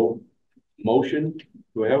 So, motion,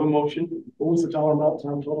 do I have a motion? What was the dollar amount,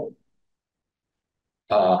 Tom, total?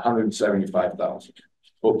 175,000.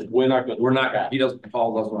 But we're not gonna.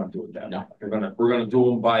 Paul doesn't want to do it that. No, we're gonna do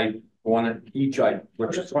them by one each item,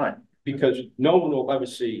 which is fine. Because no one will ever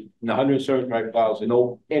see No.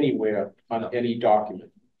 175,000 anywhere on any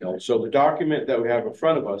document. No. So the document that we have in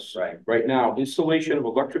front of us right now, installation of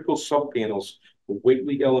electrical sub panels for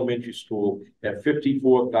Whately Elementary School at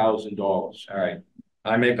 $54,000. All right.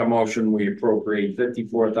 I make a motion, we appropriate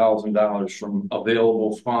 $54,000 from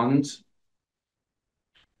available funds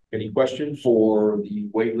Any questions? for the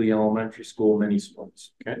Whately Elementary School mini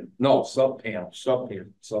splits. Okay. No, sub panel, Sub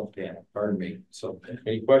panel. pardon me, sub panel.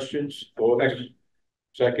 Any questions?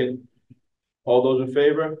 Second. All those in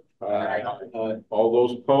favor? Aye. All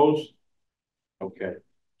those opposed? Okay,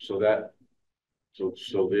 so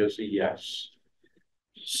there's a yes.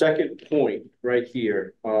 Second point right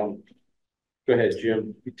here, go ahead,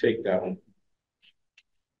 Jim, you take that one.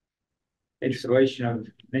 Installation of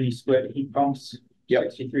mini split heat pumps.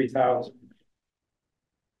 Yep. 63,000.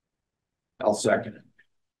 I'll second it.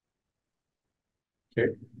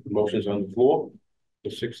 Okay, the motion's on the floor for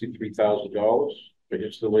 $63,000 for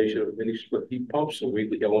installation of mini split heat pumps in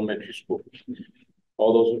Whately Elementary School.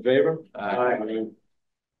 All those in favor? Aye.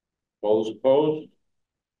 All those opposed?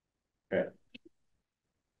 Okay.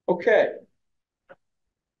 Okay.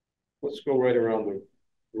 Let's go right around the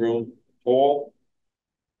room. Paul?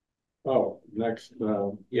 Oh, next,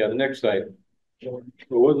 Yeah, the next item.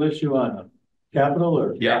 What list you on? Capital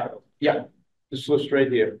or? Yeah. This list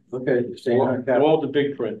right here. Okay, staying on The capital. one with the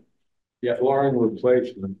big print. Yeah, flooring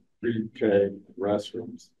replacement, pre-K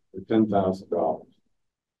restrooms for $10,000.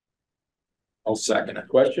 I'll second it.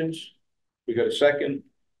 questions? We got a second.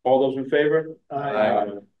 All those in favor? Aye.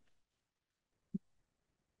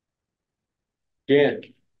 Dan?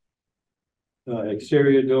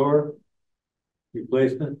 Exterior door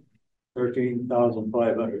replacement,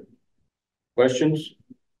 13,500. Questions?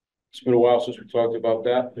 It's been a while since we talked about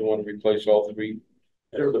that. They want to replace all three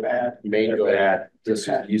They're bad. main They're doors.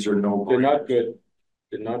 bad. These are no. They're not good.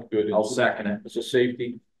 They're not good. I'll second it. It's a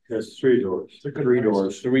safety. That's 3 doors. Three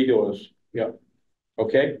doors. Three doors. Yeah.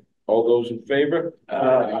 Okay. All those in favor?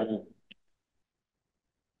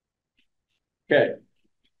 Okay.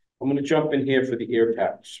 I'm gonna jump in here for the air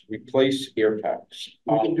packs. Replace air packs.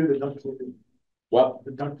 We can do the duct cleaning. Well,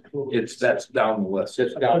 The duct cleaning. That's down the list.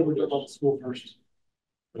 sits I thought down. we were doing about the school first.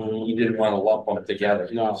 You didn't want to lump them together.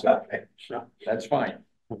 No. Okay. That's fine.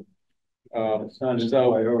 It's not a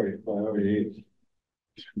So- priority.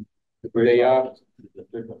 They are,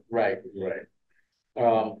 right.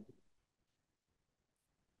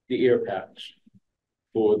 The air packs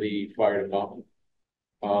for the fire department.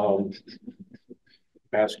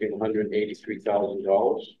 Asking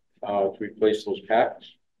 $183,000 to replace those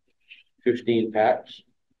packs, 15 packs.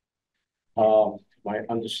 My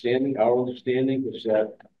understanding, our understanding is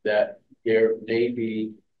that there may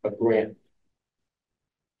be a grant.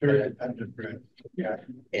 Very competitive grant. Yeah.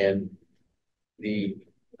 And the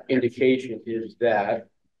indication is that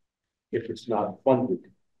if it's not funded,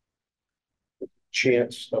 the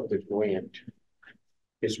chance of the grant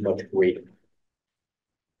is much greater.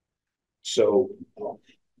 So,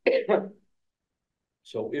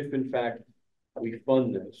 so if in fact we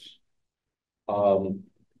fund this,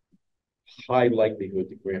 high likelihood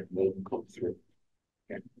the grant won't come through.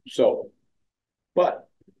 Okay. So, but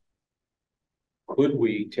could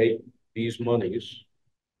we take these monies,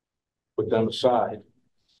 put them aside?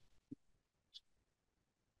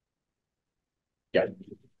 Yeah.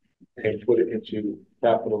 And put it into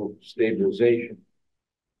capital stabilization.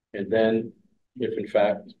 And then if in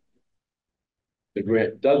fact the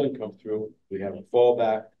grant doesn't come through, we have a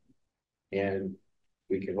fallback and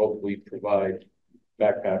we can hopefully provide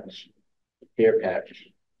backpacks, air packs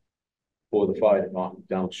for the fire department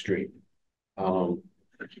downstream.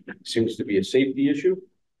 Seems to be a safety issue.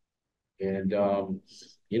 And,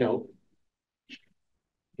 you know,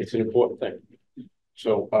 it's an important thing.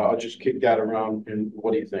 So I'll just kick that around. And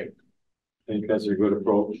what do you think? I think that's a good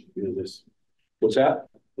approach. What's that?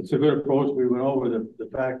 It's a good approach. We went over the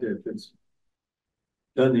fact that if it's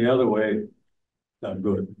done the other way, not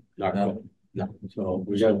good. Not good. No. So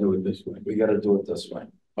we gotta do it this way. We got to do it this way.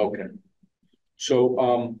 Okay.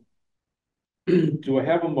 So, do I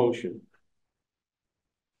have a motion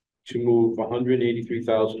to move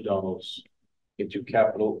 $183,000 into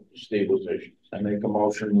capital stabilization. I make a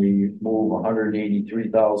motion, we move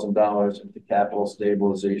 $183,000 into capital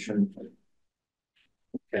stabilization.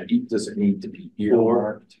 Okay, does it need to be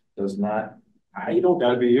earmarked? Does not? I don't.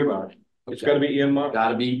 Gotta be earmarked. It's gotta be earmarked?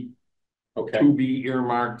 Gotta be, Okay. to be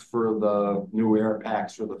earmarked for the new air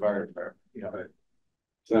packs for the fire department. Yeah.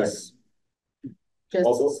 Just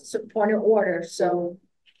Although- just a point of order, so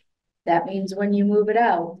that means when you move it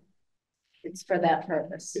out, it's for that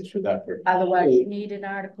purpose. It's for that purpose. Otherwise, you need an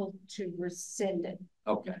article to rescind it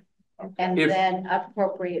Okay, and If- then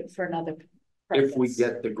appropriate for another purpose. if we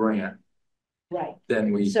get the grant, Right,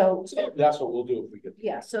 then we, so, That's what we'll do if we get.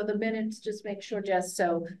 yeah, so the minutes, just make sure, Jess,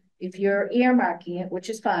 so if you're earmarking it, which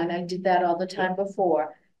is fine, I did that all the time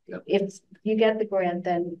before. Yep. If you get the grant,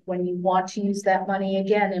 then when you want to use that money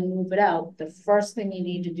again and move it out, the first thing you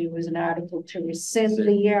need to do is an article to rescind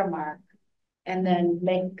the earmark. And then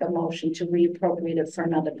make a motion to reappropriate it for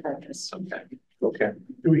another purpose. okay. Okay.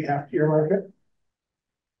 Do we have to earmark it?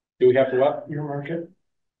 Do we have to what? Earmark it?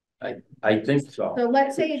 I think so. So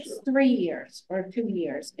let's say it's 3 years or 2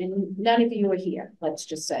 years and none of you are here, let's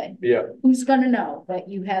just say. Yeah, Who's gonna know that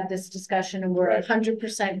you had this discussion and we're Right.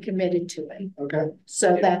 100% committed to it? Okay.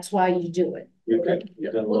 So that's why you do it. We've done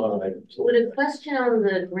a lot of items. Would a question on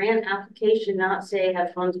the grant application not say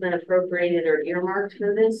have funds been appropriated or earmarked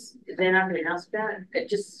for this? They're not gonna ask that? It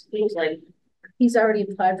just seems like, He's already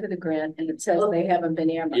applied for the grant and it says they haven't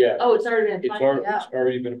been earmarked. yeah, oh, it's already been. it's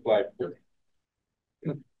already been applied for.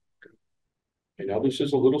 I know this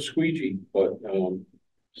is a little squeegee, but,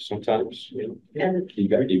 sometimes, And You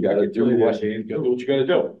gotta do what you gotta do what you gotta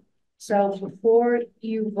do. So before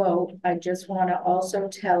you vote, I just want to also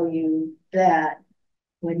tell you that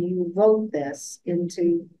when you vote this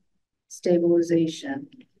into stabilization,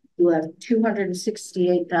 you have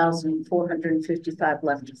 268,455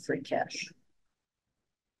 left of free cash.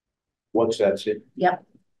 Once that's it. Yep.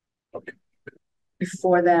 Okay.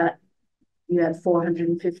 Before that, you had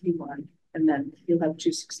 451, and then you'll have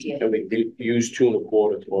 268. And we use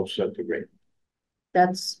 2.25 to offset the rate.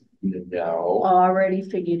 That's No. already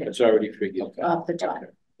figured It's it already figured. off the top. Okay.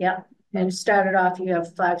 Yeah, and you started off, you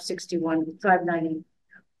have 561, 590,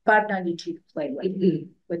 592 to play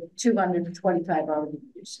with 225 already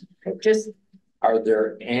used. Just, Are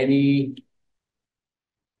there any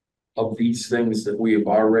of these things that we have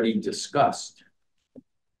already discussed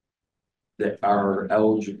that are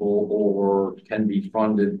eligible or can be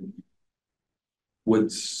funded with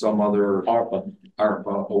some other ARPA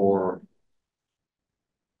or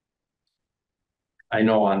I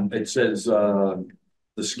know it says, the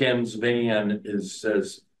Skims van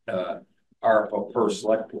says, ARPA per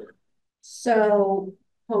select board. so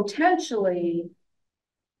potentially,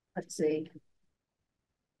 let's see.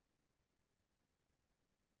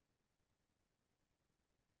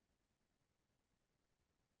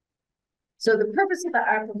 So the purpose of the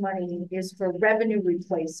ARPA money is for revenue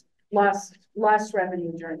replace, lost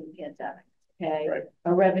revenue during the pandemic, okay? Right.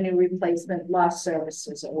 A revenue replacement, lost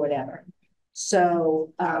services or whatever.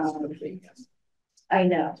 So, I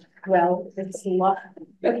know, well, it's a lot.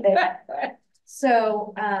 Okay.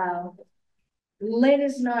 So, Lynn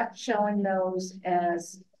is not showing those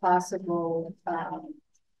as possible,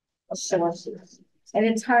 sources. And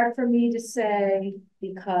it's hard for me to say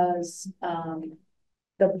because,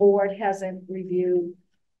 the board hasn't reviewed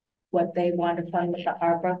what they want to fund with the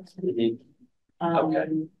ARPA.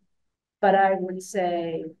 Okay. But I would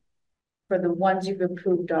say for the ones you've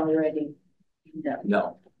approved already, no.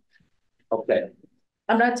 No. Okay,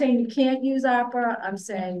 I'm not saying you can't use ARPA. I'm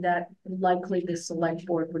saying that likely the select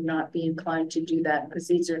board would not be inclined to do that because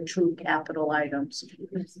these are true capital items.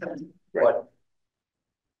 but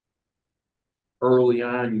early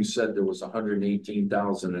on, you said there was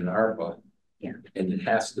 118,000 in ARPA. Yeah. And it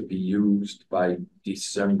has to be used by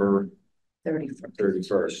December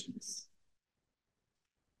 31st.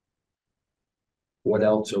 What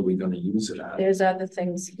else are we gonna use it on? There's other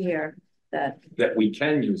things here that, That we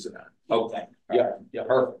can use it on? Okay. Yeah,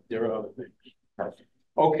 Perfect. there are other things. Perfect.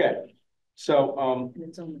 Okay, so,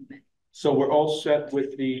 it's only, so we're all set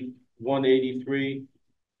with the 183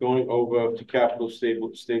 going over to capital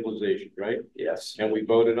stabilization, right? Yes. And we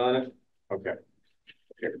voted on it? Okay.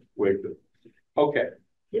 Okay, we're good. Okay.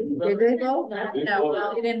 did they vote? We No,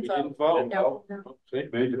 voted. we didn't We vote. vote. No. See?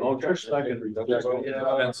 Made the motion, second.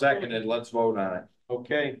 Been seconded, let's vote on it.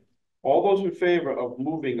 Okay, all those in favor of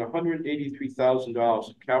moving $183,000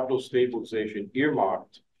 of capital stabilization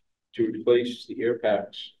earmarked to replace the air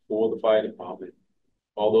packs for the fire department?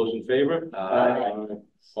 All those in favor? Aye.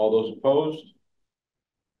 All those opposed?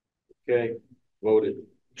 Okay, voted.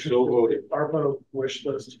 So voted. ARPA wish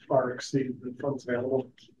list far exceed the funds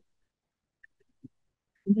available.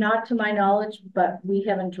 Not to my knowledge, but we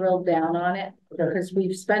haven't drilled down on it because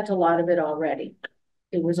we've spent a lot of it already.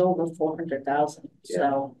 It was over 400,000,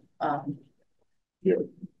 so,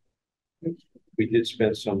 We did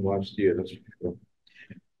spend some last year, that's for sure.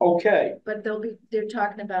 Okay, but they're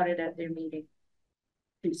talking about it at their meeting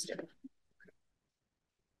Tuesday.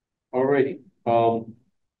 alrighty, we're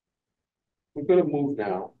gonna move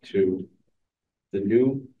now to the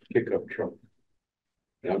new pickup truck.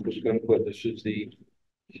 And I'm just gonna put, this is the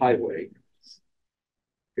highway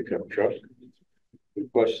pickup truck.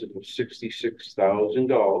 Requested of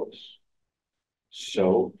 $66,000.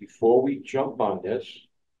 So before we jump on this,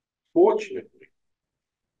 fortunately,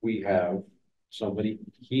 we have somebody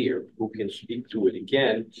here who can speak to it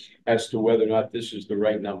again as to whether or not this is the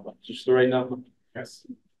right number. Is this the right number? Yes.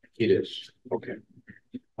 It is, okay.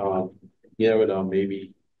 You never know,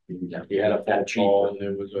 maybe he had a phone call and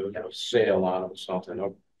there was a sale on it or something.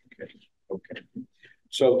 Okay, okay.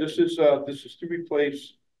 So this is to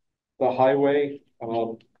replace the highway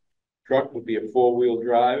truck. Would be a 4-wheel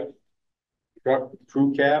drive truck,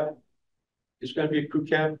 crew cab. It's gonna be a crew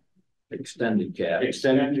cab? Extended cab.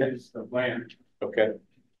 Extended cab, Is the plan. okay.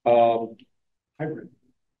 Hybrid.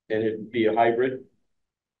 And it'd be a hybrid.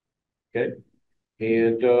 Okay,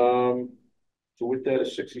 and so with that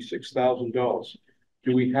is $66,000.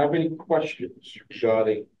 Do we have any questions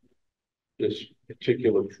regarding this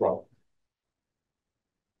particular truck?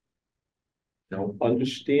 Now,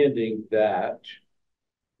 understanding that,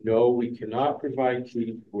 no, we cannot provide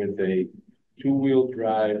Keith with a 2-wheel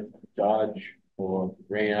drive Dodge or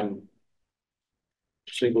Ram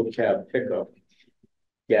single cab pickup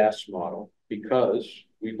gas model because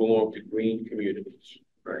we belong to green communities.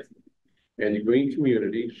 Right. And the green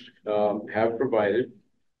communities have provided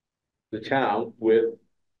the town with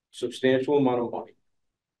substantial amount of money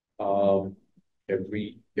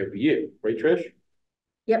every year, right, Trish?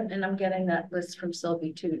 Yep, and I'm getting that list from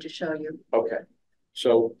Sylvie too to show you. Okay,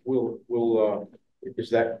 so we'll is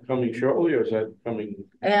that coming shortly or is that coming?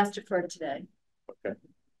 I asked her for it today. Okay,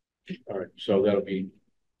 all right, so that'll be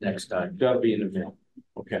Next time. that'll be in the mail.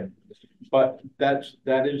 Okay, but that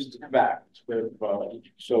is the fact.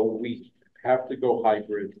 So we have to go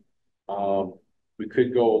hybrid. We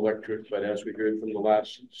could go electric, but as we heard from the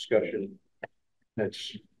last discussion,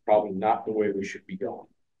 that's probably not the way we should be going.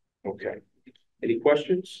 Okay. Any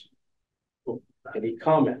questions? Any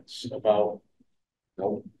comments about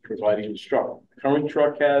providing the truck? Current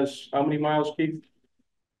truck has how many miles, Keith?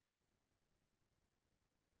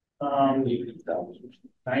 90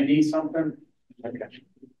 something. Okay.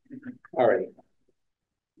 All right.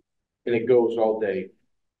 And it goes all day,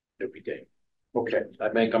 every day. Okay. I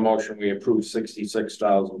make a motion, we approve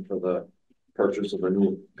 66,000 for the purchase of a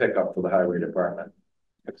new pickup for the highway department.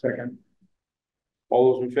 Second.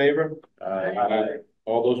 All those in favor? Aye.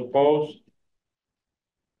 All those opposed?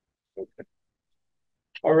 Okay.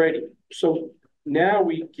 All righty. So now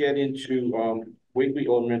we get into Whately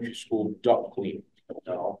Elementary School duct cleaning.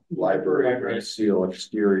 Library reseal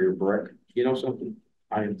exterior brick. You know something?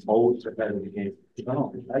 I am always ahead of the game.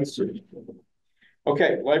 Oh, I see.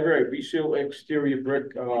 Okay, library reseal exterior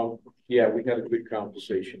brick. Yeah, we had a good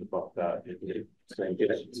conversation about that.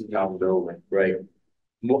 It's a town building. Right.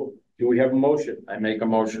 Do we have a motion? I make a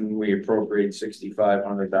motion, we appropriate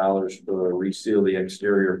 $6,500 to reseal the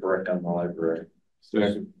exterior brick on the library.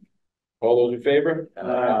 Second. All those in favor?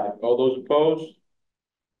 All those opposed?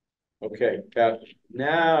 Okay,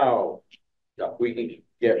 now we can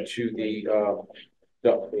get to the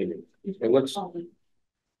duct cleaning. And let's.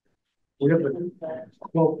 We have the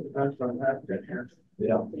quote that's on that here.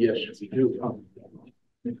 Yeah. Yes, we do.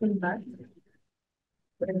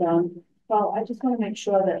 Well, I just want to make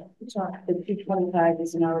sure that the 225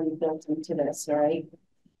 isn't already built into this, right?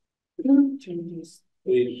 Changes.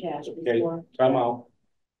 Please, Cash okay, before. time out.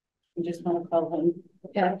 I just want to call him.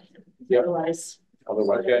 Okay. Yep. Otherwise.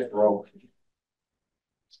 Otherwise, that's wrong.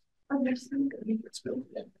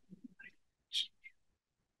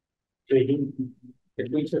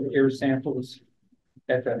 If we took air samples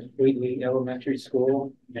at the Whately Elementary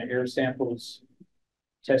School, and the air samples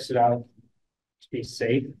tested out to be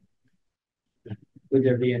safe, would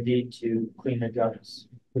there be a need to clean the ducts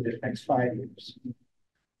for the next 5 years?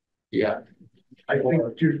 Yeah. I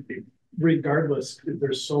think, dude, regardless,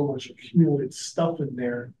 there's so much accumulated stuff in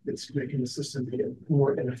there, it's making the system be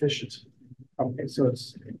more inefficient. Okay, so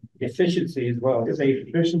it's efficiency as well as It's safety.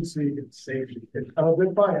 efficiency and safety. I'm a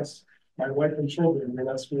bit biased. My wife and children are in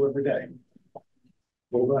that school every day.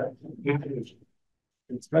 Well, but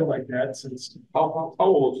it's been like that since How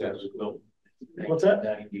old is that? Is it built? What's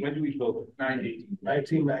that? When do we build it?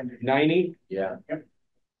 1990. 90? Yeah,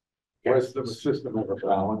 Where's the system of a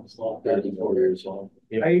balance? 34 years old.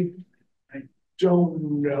 I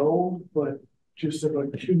don't know, but just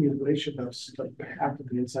an accumulation of stuff happened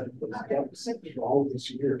inside of those depths for all these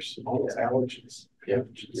years, all those allergens. Yeah.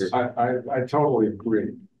 I totally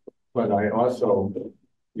agree, but I also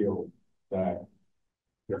feel that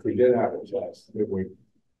if we did have a test, it would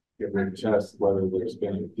test whether there's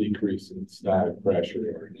been a decrease in static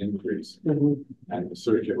pressure or an increase in the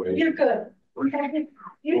circulation. You're good. Okay.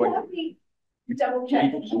 You have me double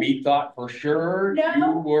check. We thought for sure No.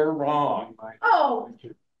 you were wrong. Oh,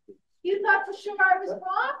 you thought for sure I was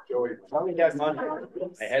wrong? Joey, Tell me that money.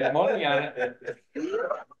 I had money on it.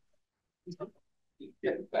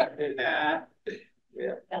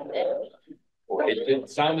 Boy, it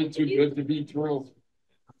sounded too good to be true.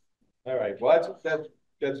 All right, well, that's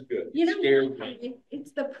good. You know, Scared me.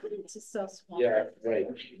 it's the print is so small. Yeah, right,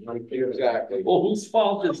 exactly. Well, whose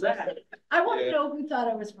fault is that? I want Yeah. to know who thought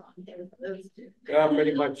I was wrong. Those two.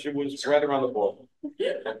 Pretty much, it was right around the ball.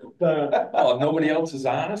 Oh, nobody else is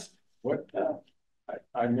honest? What?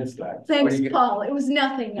 I missed that. Thanks, What do you- Paul. It was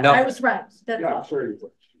nothing. No. I was right. That's Yeah, all. I'm sure you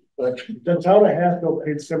would. But The town of Haskell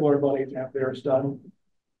paid similar money to have theirs done.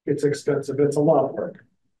 It's expensive, it's a lot of work.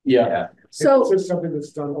 Yeah. So It's just something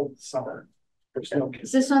that's done over the summer. There's no.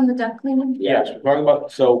 is this on the duck cleaning? Yes, we're talking about,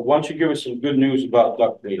 so why don't you give us some good news about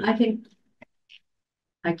duck cleaning? I think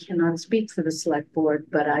I cannot speak for the select board,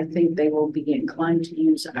 but I think they will be inclined to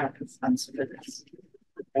use ARPA funds for this.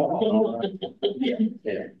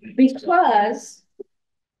 Because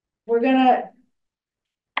we're gonna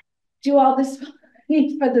do all this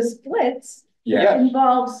for the splits. Yeah. It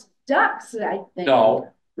involves ducks, I think. No,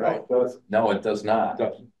 right, that's no, it does not.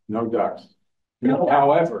 no ducks. No.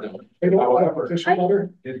 However, They don't want a However, petition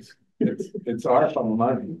letter. it's ARPA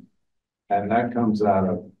money. And that comes out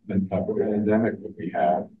of the pandemic that we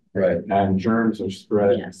had, Right. and germs are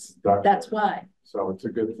spread. Yes, that's why. So it's a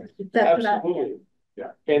good thing. That's what I, Absolutely.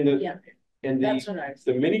 Yeah. And Yeah. and that's what I.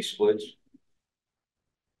 the mini splits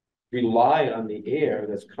rely on the air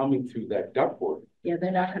that's coming through that ductwork. Yeah,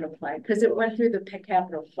 they're not gonna apply, because it went through the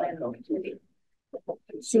capital plan committee.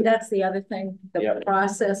 See, that's the other thing, Yeah. the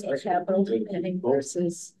process for capital planning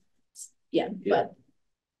versus, yeah, but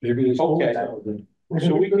Maybe it's. Okay.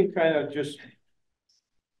 So we can kind of just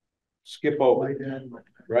skip over, My dad.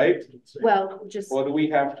 right? well, just, Or do we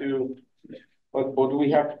have to, or do we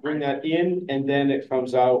have to bring that in and then it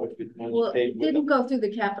comes out if it well, was paid it with didn't it? go through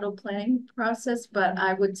the capital planning process, but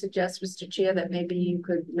I would suggest, Mr. Chair, that maybe you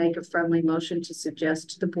could make a friendly motion to suggest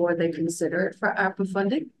to the board they consider it for ARPA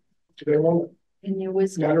funding Do they want in your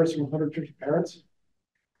wisdom. letters from 150 parents?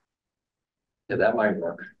 Yeah, that might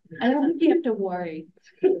work. I don't think you have to worry.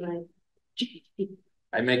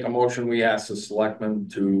 I make a motion, we ask the selectmen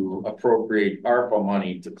to appropriate ARPA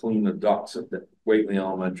money to clean the ducts at the Whately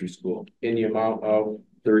Elementary School. In the amount of,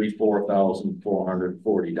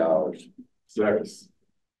 $34,440. Service.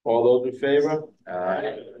 all those in favor? Uh,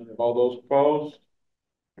 All those opposed?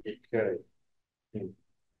 Okay.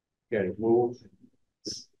 Okay, move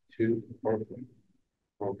to,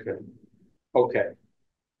 okay. Okay.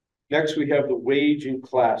 Next, we have the wage and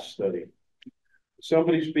class study.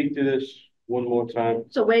 Somebody speak to this one more time.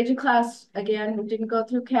 So wage and class, again, we didn't go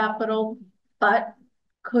through capital, but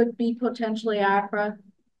could be potentially ARPA.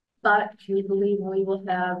 But we believe we will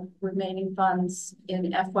have remaining funds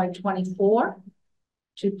in FY 24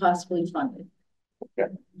 to possibly fund it.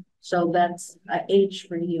 Okay. So that's a H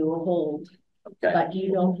for you, a hold, okay, but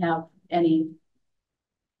you don't have any.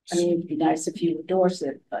 I mean, it'd be nice if you endorse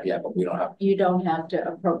it, but yeah, but we don't have, you don't have to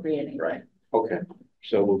appropriate anything. right. Okay,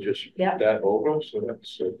 so we'll just Yeah. put that over, so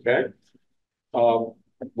that's okay.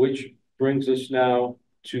 Which brings us now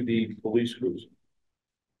to the police cruiser.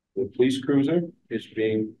 The police cruiser is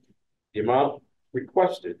being, the amount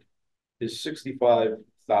requested is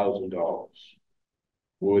 $65,000.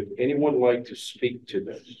 Would anyone like to speak to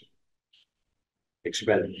this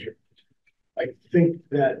expenditure? I think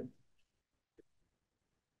that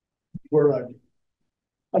we're on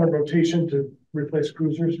a rotation to replace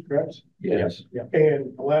cruisers, correct? Yes. Yeah.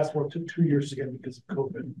 And the last one took 2 years again because of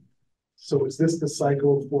COVID. So is this the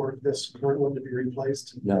cycle for this current one to be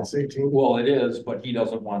replaced? No. It's 18. Well, it is, but he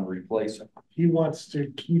doesn't want to replace it. He wants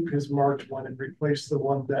to keep his marked one and replace the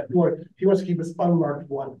one that, or he wants to keep his unmarked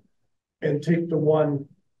one and take the one,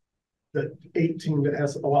 the 18 that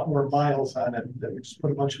has a lot more miles on it that we just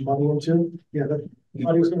put a bunch of money into. Yeah, that, I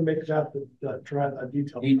thought he was gonna make that the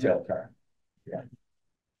detail. Detail car. Yeah.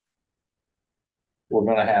 We're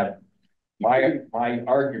gonna have, my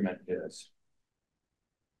argument is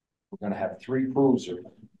we're gonna have 3 cruisers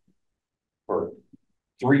for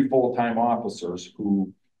 3 full-time officers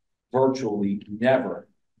who virtually never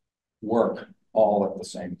work all at the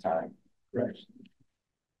same time. Right.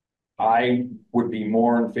 I would be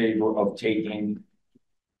more in favor of taking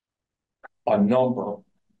a number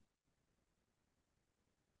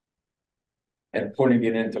and putting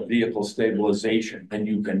it into vehicle stabilization,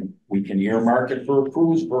 and we can earmark it for a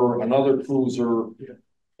cruise, for another cruiser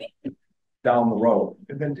down the road.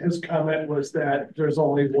 And then his comment was that there's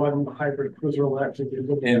only one hybrid cruiser left, and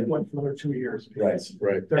it went for another 2 years. Right.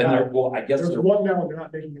 Right. They're And not, well, I guess there's one now, and they're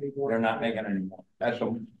not making any more. they're not making any more. That's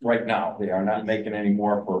right now. They are not making any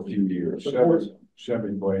more for a few years.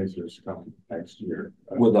 Chevy Blazers coming next year.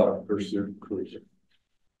 With a Pursuit Cruiser,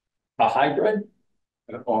 A hybrid?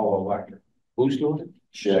 and all electric. Who's doing it?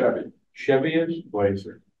 Chevy Chevy is?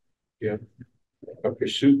 Blazer. A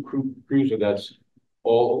Pursuit Cruiser, that's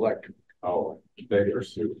all electric. Oh, they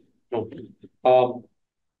Pursuit. Okay,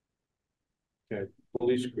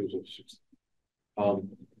 police cruisers.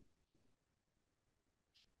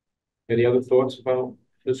 Any other thoughts about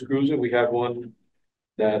this cruiser? We have one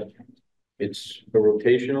that it's a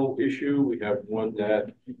rotational issue. We have one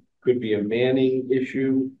that could be a manning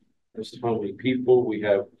issue. As to how many people, we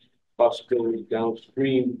have possibility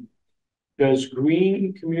downstream. Does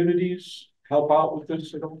green communities help out with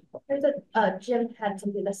this at all? There's Jim had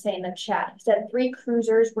something to say in the chat. He said 3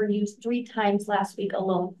 cruisers were used 3 times last week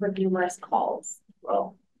alone for numerous calls.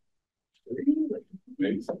 Wow.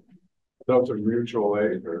 Amazing. Those are mutual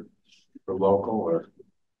aid or local, or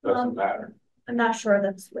doesn't matter. I'm not sure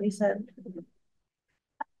that's what he said.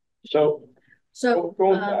 So So,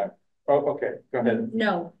 going back, okay, go ahead.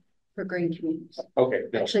 no, for green communities. Okay,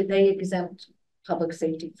 no. Actually, they exempt public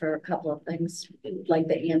safety for a couple of things, like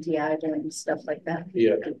the anti-idling, stuff like that.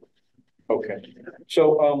 Yeah. Okay.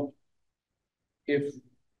 So, if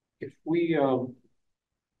we, okay,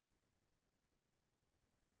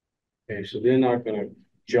 so they're not gonna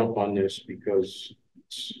jump on this because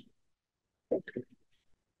it's, okay.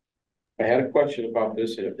 I had a question about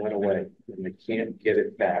this and it went away and I can't get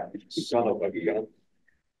it back. Son of a gun.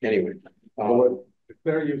 Anyway, If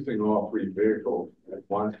they're using all 3 vehicles at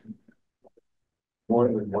once, more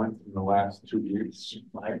than once in the last 2 years,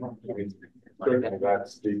 I mean, certainly that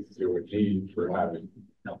speaks to a need for having.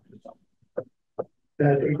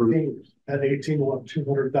 That 18 will have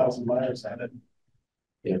 200,000 miles on it.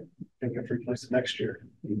 Yeah. And get replaced next year.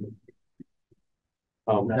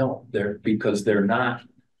 No, because they're not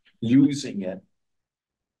using it.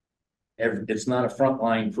 It's not a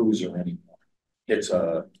frontline cruiser anymore. It's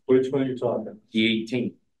a Which one are you talking?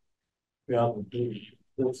 D18 Yeah,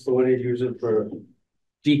 that's the one they use it for.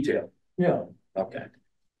 detail. Yeah. Okay.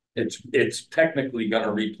 It's technically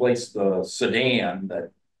gonna replace the sedan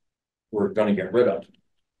that we're gonna get rid of.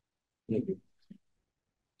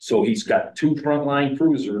 So he's got 2 frontline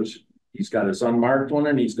cruisers. He's got his unmarked one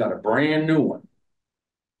and he's got a brand new one.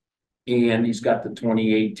 And he's got the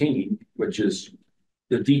 2018, which is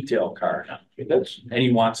the detail car. And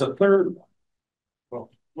he wants a 3rd one. well,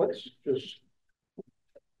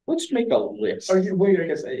 let's make a list. Are you, wait, I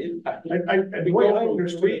guess the way I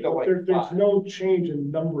understood it, there's no change in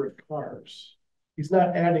number of cars. He's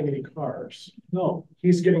not adding any cars. No,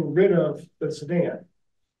 He's getting rid of the sedan.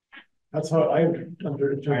 That's how I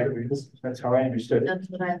interpreted it. That's how I understood it. That's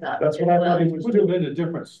what I thought. That's what I thought he was put them doing. in a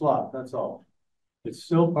different slot, that's all. It's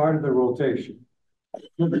still part of the rotation.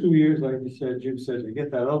 In 2 years, like you said, Jim says, we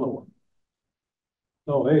get that other one.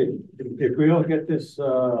 So hey, if we don't get this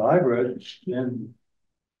hybrid, then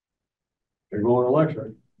they're going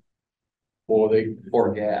electric. Or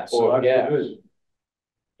Gas. Or So that's gas. what it is.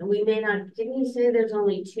 And we may not, didn't he say there's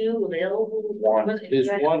only 2 available? There's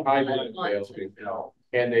one hybrid available.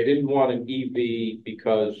 And they didn't want an EV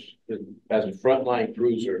because as a frontline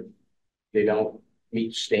cruiser, they don't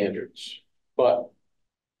meet standards. But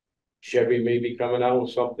Chevy may be coming out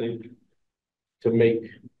with something to make.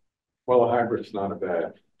 Well, a hybrid's not a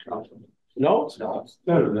bad compliment. No, it's not. It's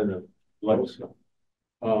better than a Let us know.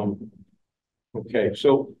 Okay,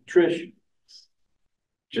 so Trish,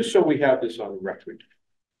 just so we have this on record,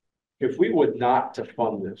 if we were not to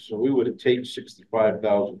fund this, so we were to take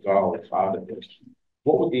 $65,000 out of this,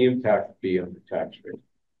 what would the impact be on the tax rate?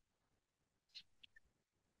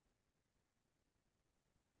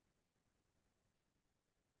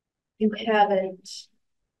 You haven't.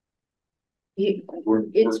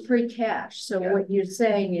 It's free cash, so what you're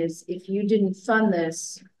saying is, if you didn't fund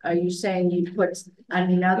this, are you saying you'd put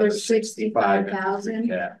another 65,000?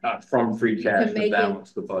 Yeah, from free cash To to make it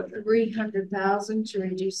balance the budget. 300,000 to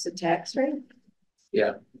reduce the tax rate?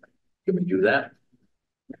 Yeah. Can we do that?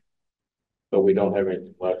 So we don't have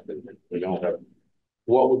anything left, and we don't have,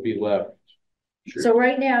 what would be left So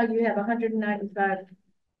right now you have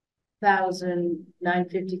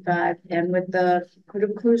 195,955, and with the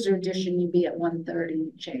cruiser edition, you'd be at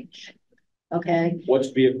 130 change. Okay, What's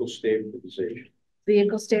vehicle stabilization?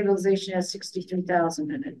 vehicle stabilization has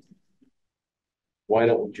 63,000 in it. Why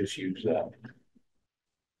don't we just use that?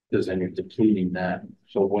 Because then you're depleting that.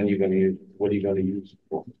 So when are you gonna use, what are you gonna use it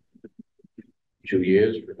for? 2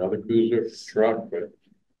 years for another cruiser, truck, but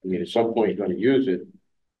I mean, at some point you're gonna use it.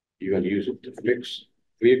 You're gonna use it to fix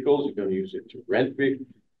vehicles, you're gonna use it to rent vehicles,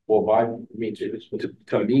 or buy, I mean,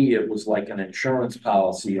 To me, it was like an insurance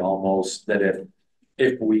policy almost, that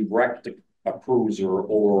if we wrecked a cruiser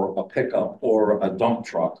or a pickup or a dump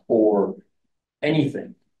truck or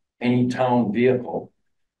anything, any town vehicle,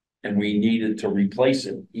 and we needed to replace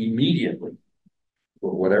it immediately,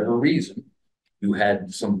 for whatever reason, you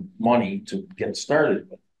had some money to get started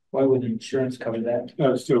with. Why would insurance cover that?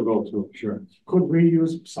 Still go through insurance. Could we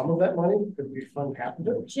use some of that money? Could we fund half of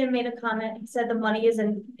it? Jim made a comment. He said the money is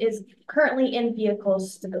currently in vehicle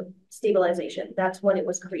stabilization. That's what it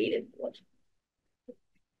was created for.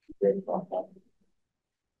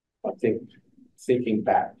 I think, thinking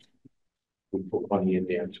back, we put money in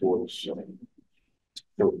there towards,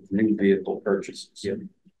 The new vehicle purchases.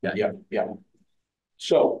 yeah.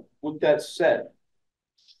 So with that said,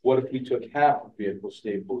 what if we took half of vehicle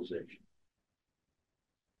stabilization?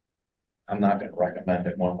 I'm not gonna recommend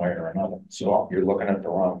it one way or another, so you're looking at the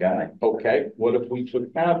wrong guy. Okay, what if we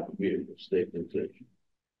took half of vehicle stabilization?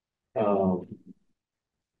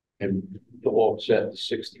 And to offset the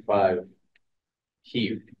 65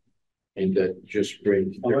 here, and that just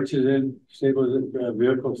brings How much is in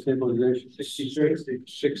vehicle stabilization?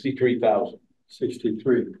 63,000.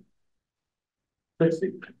 63.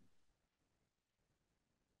 60.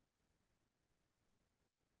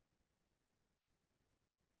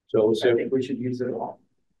 So, I think we should use it all.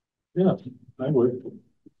 Yeah, I would.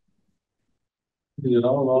 Is it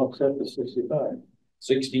all except the 65?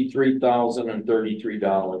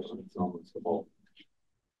 $63,033.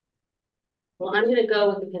 Well, I'm gonna go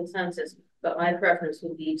with the consensus, but my preference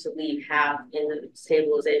would be to leave half in the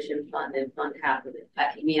stabilization fund and fund half of it.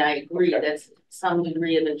 I mean, I agree, that's some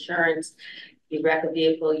degree of insurance. You wreck a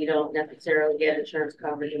vehicle, you don't necessarily get insurance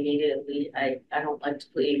coverage immediately. I don't like to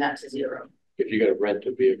put that to zero. if you're gonna rent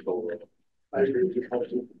a vehicle, I agree with you.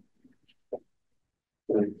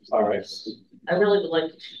 All right, I really would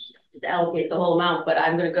like to allocate the whole amount, but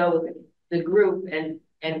I'm gonna go with the group and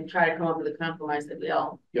try to come up with a compromise that we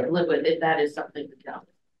all Yep. live with, if that is something to count.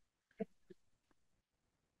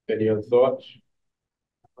 any other thoughts?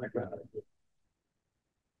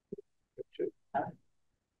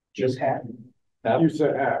 Just half. You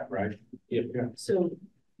said half, right? Yeah. So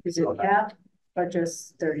is it half or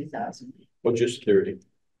just 30,000? Or just 30?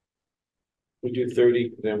 We do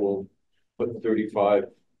 30, then we'll put 35,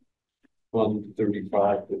 on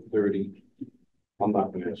 35 to 30. I'm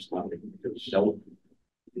not gonna ask nothing because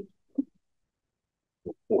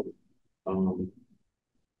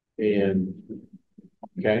and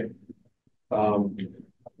okay.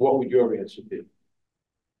 What would your answer be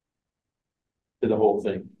to the whole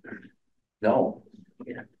thing? No,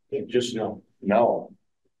 Just no. no.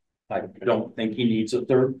 I don't think he needs a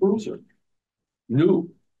third cruiser. New,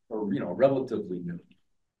 or, relatively new.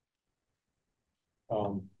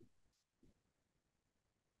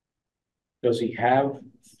 Does he have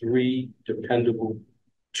two dependable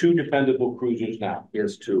cruisers now? He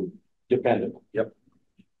has two. Dependable. Yep.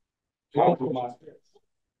 Compromise.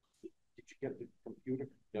 Did you get the computer?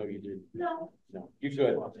 No, you didn't. No. No, you're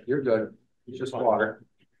good. You're good. It's just water.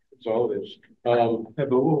 That's all it is. Yeah, but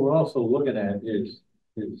what we're also looking at is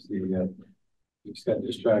the, it's got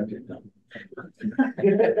distracted now.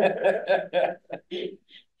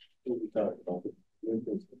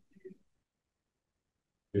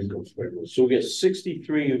 So we get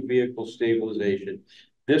 63 in vehicle stabilization.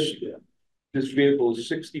 This vehicle is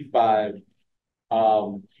 65.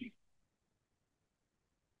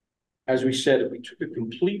 As we said, if we took it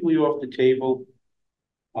completely off the table,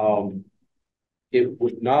 it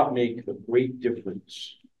would not make a great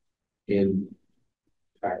difference in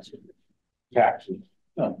taxes.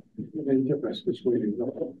 No, any difference which way you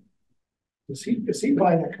go. Is he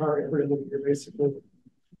buying a car every other year, basically?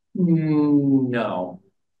 No.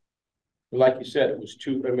 Like you said, it was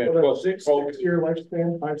two, I mean, Well, well, six-year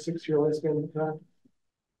lifespan, 5-6 year lifespan of the car?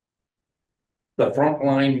 The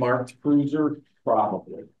frontline marked cruiser,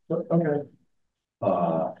 probably. Okay,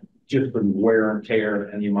 Just for wear and tear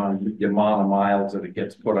and the amount of miles that it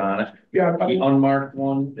gets put on it. yeah, The unmarked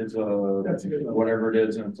one is That's a good one. whatever it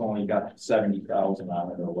is, and it's only got 70,000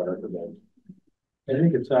 on it or whatever it is. I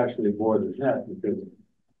think it's actually more than that because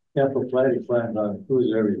capital planning plans on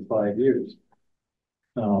cruiser every 5 years.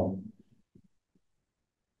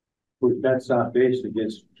 Which that's not based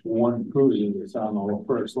against one cruiser that's on the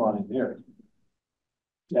first line there.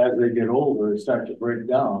 As they get older, it starts to break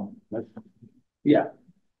down. Yeah.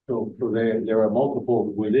 So there are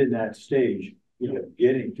multiple within that stage,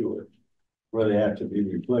 getting to it, where they have to be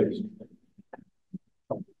replaced.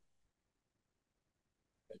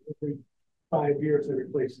 Every 5 years, they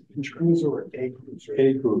replace each cruiser or a cruiser.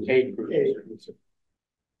 A cruiser. A cruiser. cruiser.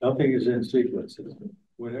 Nothing is in sequence.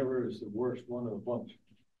 Whatever is the worst one of the bunch.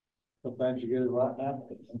 Sometimes you get a rotten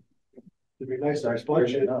apple. It'd be nice to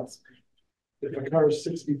budget. If a car is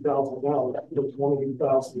 $60,000, it's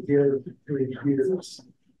 $20,000 a year for 3 years.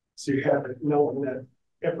 So you have it knowing that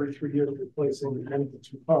every 3 years replacing the end of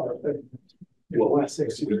 2 cars. In the last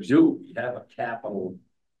 6 We years. do, we have a capital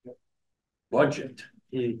budget.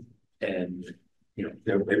 And,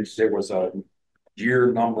 there was a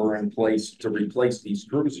year number in place to replace these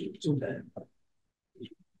cruisers.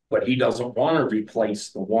 But he doesn't want to replace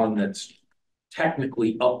the one that's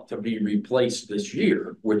technically up to be replaced this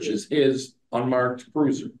year, which is his unmarked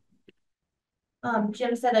cruiser.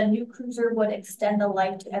 Jim said a new cruiser would extend the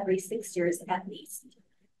life to every 6 years at least.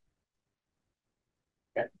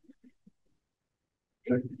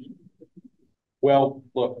 Well,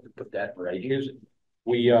 look, Put that right. here's,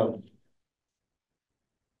 we will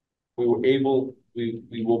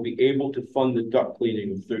be able to fund the duct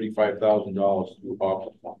cleaning of $35,000 through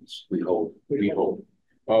ARPA funds. We hope. We hope.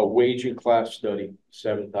 Wage and class study,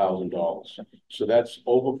 $7,000. So that's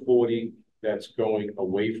over 40. That's going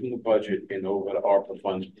away from the budget and over to ARPA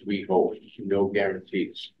funds. We hope, no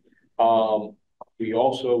guarantees. We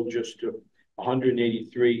also just took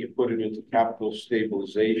 183 and put it into capital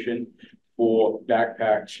stabilization for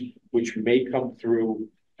backpacks, which may come through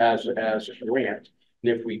as a grant.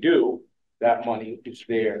 And if we do, that money is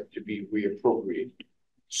there to be reappropriated.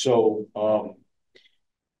 So,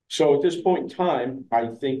 so at this point in time, I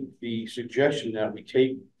think the suggestion that we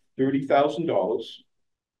take $30,000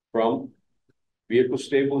 from vehicle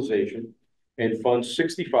stabilization and fund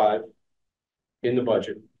 65 in the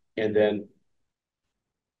budget, and then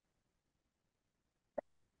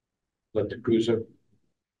let the cruiser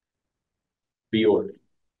be ordered.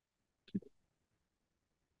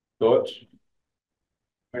 Thoughts?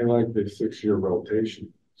 I like the 6-year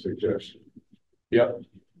rotation suggestion. Yep.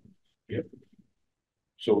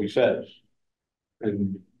 So he says.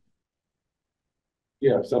 And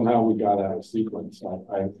yeah, somehow we got out of sequence.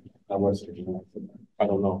 I wasn't. I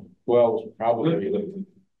don't know. Well, it's probably like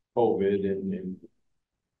COVID and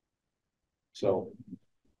so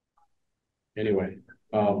anyway.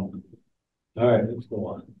 All right, let's go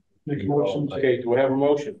on. Make a motion. Okay, do we have a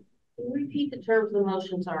motion? Can you repeat the terms of the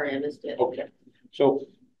motion? Sorry, I missed it. Okay, so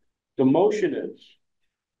the motion is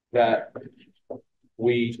that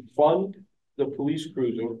we fund the police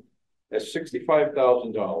cruiser at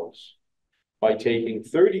 $65,000 by taking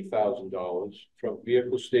 $30,000 from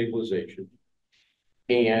vehicle stabilization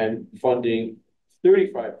and funding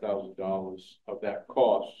 $35,000 of that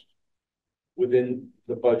cost within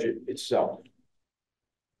the budget itself.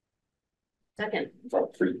 Second. From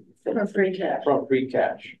free cash. From free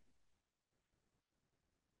cash.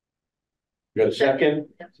 You got a second?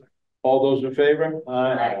 Yep. All those in favor?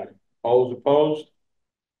 Aye. All those opposed?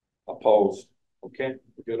 Opposed. Okay,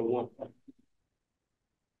 we got a 1.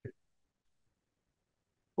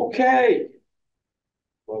 Okay.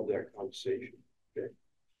 Love that conversation. Okay.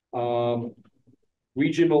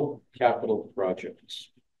 Regional capital projects.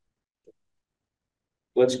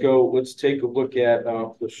 Let's take a look at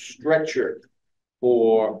the stretcher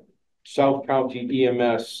for South County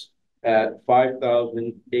EMS at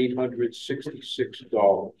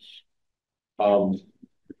 $5,866.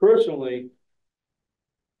 Personally,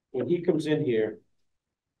 when he comes in here,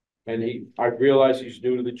 and I realize he's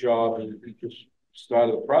new to the job and he just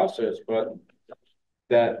started the process, but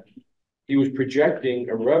that he was projecting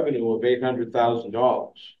a revenue of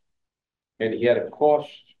 $800,000, and he had a cost.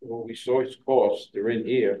 Well, we saw his costs; they're in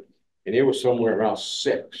here, and it was somewhere around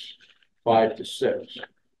 5 to 6.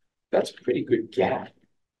 That's a pretty good gap.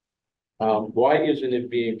 Why isn't it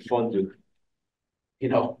being funded,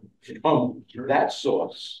 from that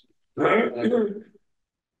source?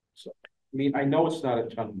 So, I mean, I know it's not a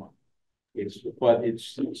ton of money. It's the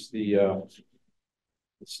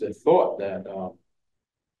thought that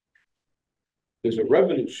there's a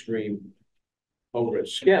revenue stream over at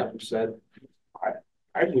SCEMS that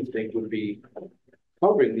I would think would be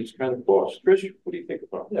covering these kind of costs. Trish, what do you think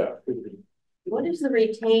about that? What is the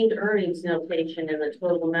retained earnings notation in the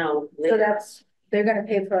total amount? So they're gonna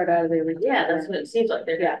pay for it out of their. Yeah, that's what it seems like.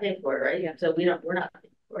 They're Yeah. gonna pay for it, right? Yeah. So we're not paying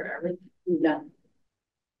for it, No.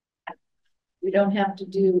 We don't have to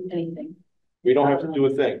do anything. We don't have to do a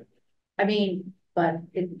thing. I mean, but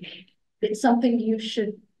it's something you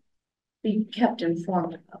should be kept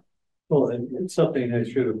informed of. Well, it's something that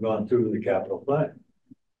should have gone through the capital plan.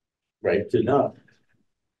 Right. It did not.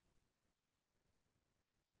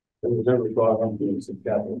 It was never brought on doing some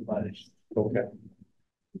capital planning. Okay.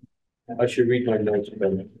 I should read my notes,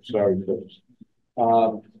 Ben. Sorry, folks.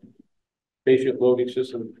 Patient loading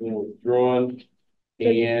system has been withdrawn.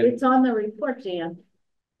 And It's on the report, Dan.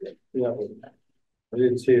 Yeah, but I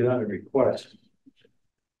didn't see it on a request.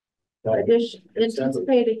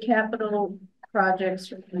 Anticipated capital projects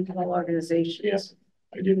from regional organizations. Yes.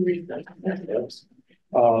 I didn't read that. Yes.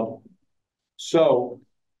 So.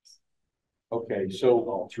 Okay, so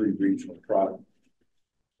All three regional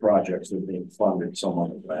projects are being funded, some of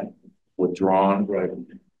them that withdrawn, right.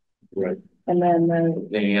 And then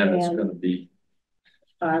and it's gonna be,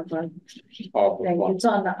 ARPA ARPA thing, funds. it's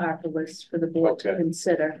on the ARPA list for the board to Okay.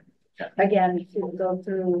 consider. Again, if you go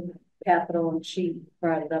through capital and she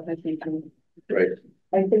brought it up, I think. Right.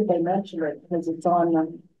 I think they mentioned it because it's on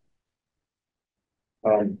them.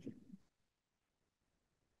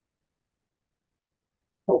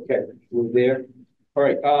 Okay, we're there. All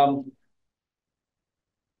right,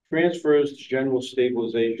 transfers to general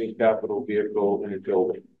stabilization, capital vehicle and a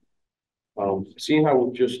building. Seeing how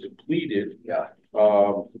we've just depleted,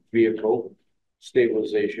 vehicle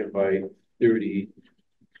stabilization by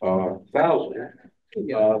 30,000.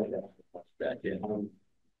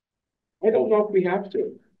 I don't know if we have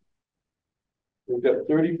to. We've got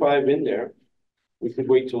 35 in there. We could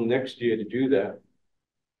wait till next year to do that.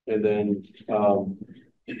 And then, how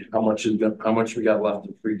much we got left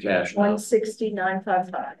in free cash now? 169.55.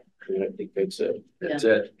 I think that's it. That's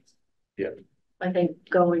it. I think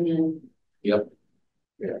going in. Yep.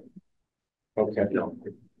 Yeah. Okay. No.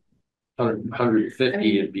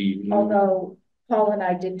 150 it'd be. Although Paul and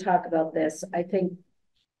I did talk about this, I think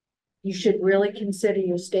you should really consider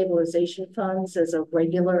your stabilization funds as a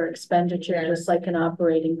regular expenditure, just like an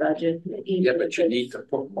operating budget. Yeah, but you need to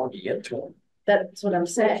put money into them. That's what I'm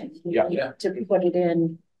saying. You need Yeah. to put it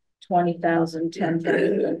in 20,000,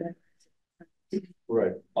 10,000.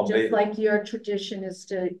 Right. Just like your tradition is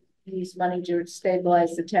to use money to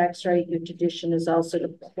stabilize the tax rate, your tradition is also to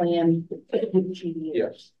plan future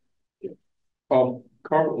years. Yes.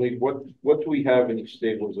 Currently, what do we have in the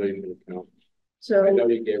stabilization account? So I know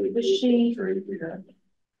you gave it. the sheet,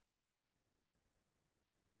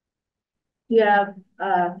 you have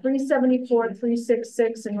 374,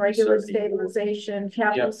 366 in regular stabilization,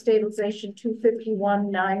 capital stabilization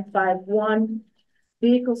 251,951.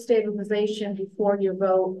 Vehicle stabilization before your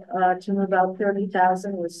vote to move out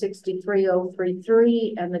 30,000 was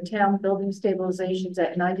 63,033, and the town building stabilization's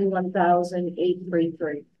at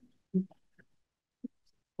 91,833.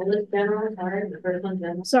 What was general, sorry, the first one,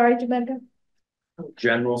 general? Sorry, Jamaica.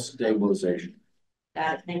 General stabilization.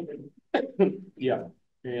 Got it, thank you. Yeah,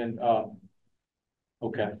 and,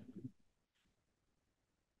 okay.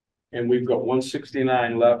 And we've got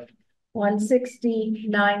 169 left.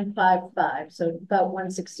 169,555, so about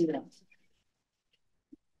 161.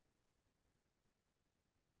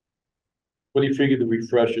 What do you figure the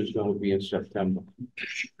refresh is going to be in September?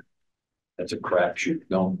 That's a crapshoot.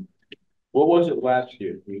 No, What was it last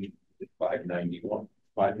year? We 591.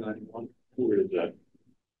 591. Where is that?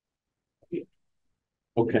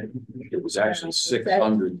 Okay. It was actually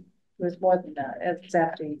 600. It was more than that. It's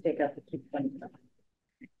after you take out the 225.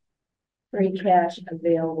 Free cash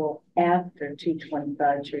available after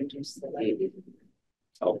 225 to reduce the levy.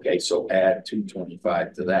 Okay, so add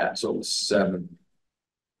 225 to that, so it was 7.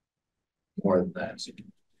 More than that, so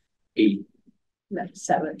 8. No,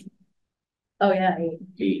 7. Oh yeah,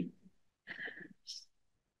 8.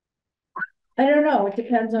 I don't know. It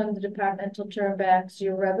depends on the departmental turnbacks.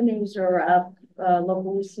 Your revenues are up,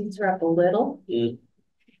 local receipts are up a little.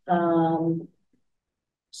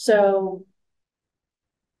 So.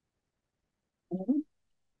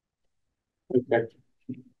 Okay.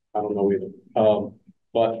 I don't know either.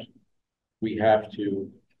 But we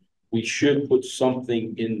should put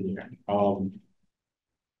something in there.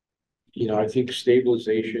 You know, I think the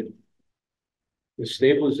stabilization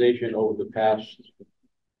over the past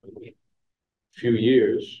few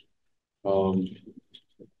years, we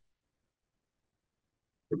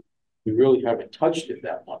really haven't touched it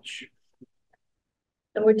that much.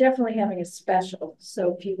 And we're definitely having a special.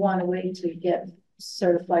 So if you want to wait to get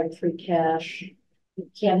certified free cash, you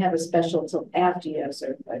can't have a special until after you have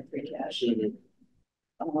certified free cash.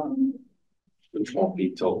 Which won't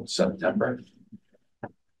be till September.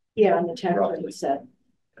 Yeah, on the tax rate set.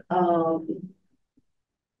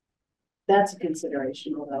 That's a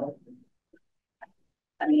consideration, although.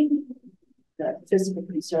 I mean, the physical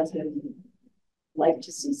consultant would like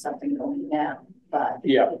to see something going now, but.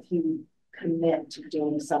 Yeah. If you commit to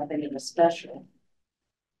doing something in a special.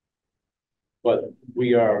 But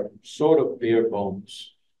we are sort of bare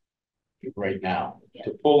bones right now.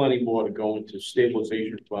 To pull any more to go into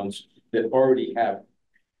stabilization funds that already have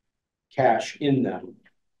cash in them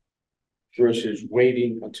versus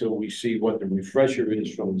waiting until we see what the refresher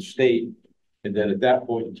is from the state. And then at that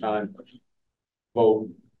point in time, vote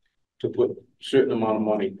to put a certain amount of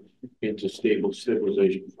money into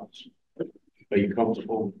stabilization funds. Are you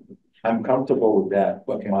comfortable? I'm comfortable with that,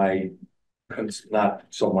 but my, not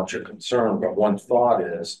so much a concern, but one thought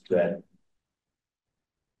is that,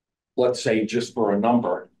 let's say just for a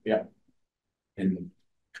number. Yeah. In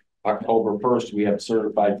October 1st, we have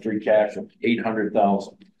certified free cash of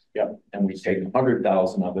 800,000. Yeah. And we take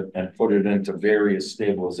 100,000 of it and put it into various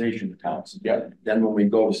stabilization accounts. Yeah. Then when we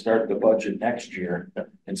go to start the budget next year,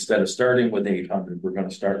 instead of starting with 800, we're going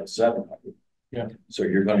to start with 700. Yeah. So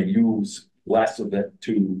you're going to use less of it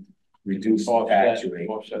to reduce the tax rate.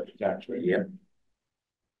 Offset the tax rate. Yeah.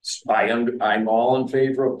 I'm all in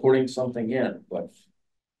favor of putting something in, but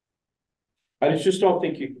I just don't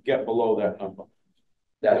think you can get below that number.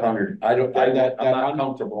 that 100, I'm that not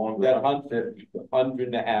comfortable on that 150.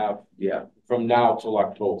 150 Yeah. from now till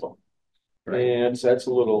October. Right. And so that's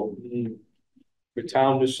a little, the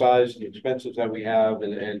town this size, the expenses that we have,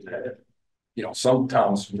 and You know, some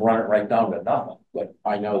towns run it right down to nothing, but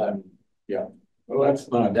I know that, yeah. Well, that's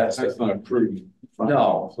not prudent.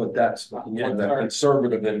 no, but that's, the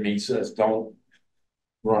conservative in me says, don't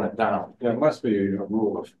run it down. There must be a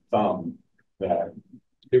rule of thumb that.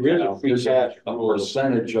 There is a free There's cash a rule.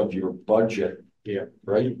 percentage of your budget. Yeah.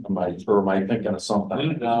 Right? Am I thinking of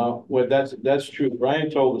something? No, well, that's true. Brian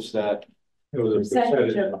told us that. It was a Percentage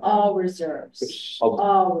percentage. of all reserves, Of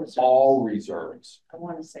all reserves. all reserves. I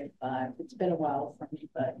want to say 5. It's been a while for me,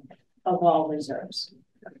 but of all reserves.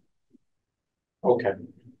 Okay.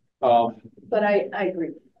 But I agree.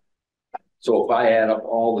 So if I add up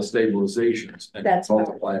all the stabilizations and That's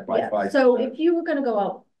multiply it by Yeah. 5. So if you were gonna go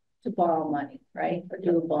out to borrow money, right, or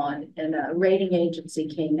do a bond, and a rating agency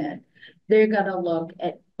came in, they're gonna look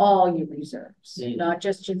at all your reserves, not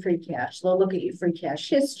just your free cash. They'll look at your free cash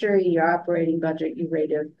history, your operating budget, your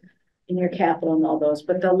rate of, and your capital and all those,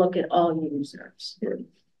 but they'll look at all your reserves.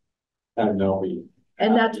 And they'll be.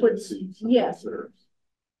 And that's happy to what's, see some yes, reserves.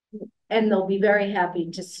 and they'll be very happy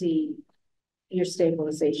to see your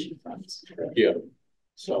stabilization funds. Yeah.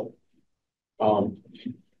 So,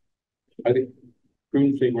 I think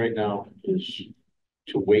prudent thing right now is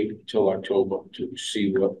to wait until October to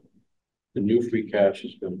see what the new free cash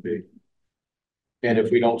is going to be. And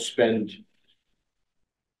if we don't spend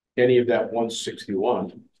any of that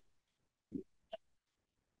 161,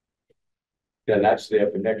 then that's there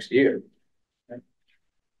for next year.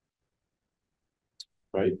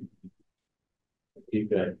 Right? Keep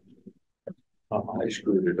that. I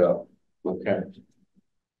screwed it up. Okay.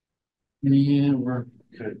 Yeah, we're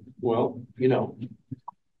okay. Well,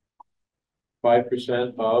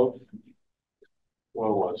 5% of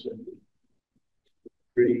what was it?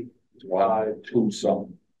 3, 5, 2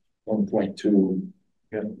 some, 1.2.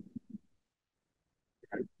 yeah.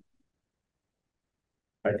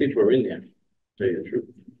 I think we're in there, to tell you the truth.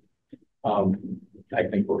 I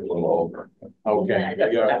think we're a little over. Okay.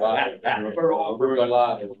 You're a lot. We're over a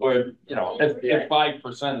lot. We're, if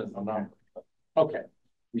 5% is the number. Okay.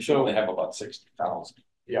 We should only have about 60,000.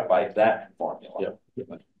 Yeah. By that formula. Yeah.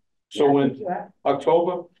 So when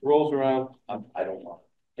October rolls around, I don't know.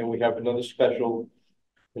 and we have another special,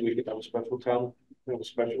 and we can have a special town,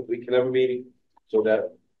 we can have a meeting so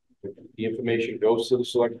that the information goes to the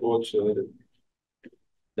select board, so that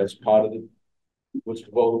that's part of the, what's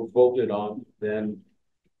voted on, then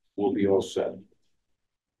we'll be all set.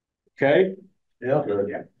 Okay? Yeah. Good.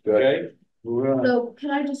 Yeah. Okay? So can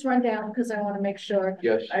I just run down, because I want to make sure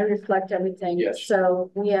Yes. I reflect everything. Yes. So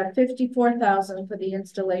we have 54,000 for the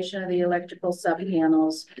installation of the electrical sub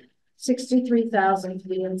panels, 63,000 for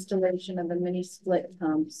the installation of the mini split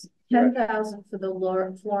pumps, 10,000 for the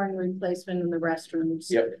flooring replacement in the restrooms.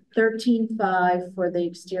 Yep. 13,500 for the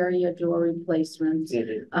exterior door replacements,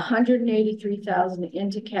 183,000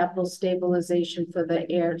 into capital stabilization for the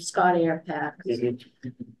Scott air packs.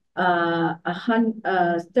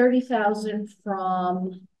 30,000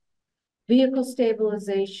 from vehicle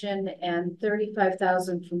stabilization and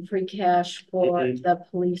 35,000 from free cash for the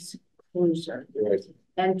police cruiser. Right.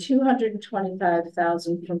 And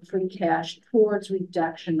 225,000 from free cash towards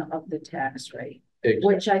reduction of the tax rate, Exactly.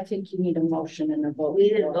 which I think you need a motion and a vote. We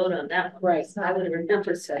didn't vote on that. Right, I would have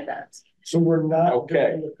remembered. said that. So we're not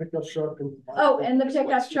Okay. doing the pickup truck and. Oh, and the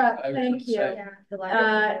pickup truck, I was thank gonna you. say- Yeah, the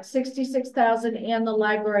library. 66,000 and the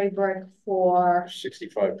library brick for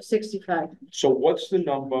 65. 65. So what's the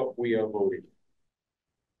number we are voting?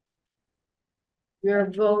 You're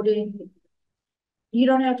voting. You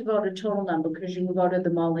don't have to vote a total number because you voted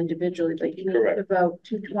them all individually, but you need Correct. to vote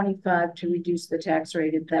 225 to reduce the tax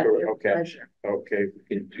rate if that's Correct, your okay. pleasure. Okay, we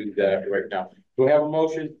can do that right now. Do we have a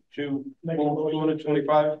motion to Make a move motion.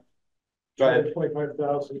 225? Go ahead.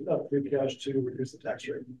 25,000 up free cash to reduce the tax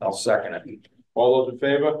rate. I'll second it. All those in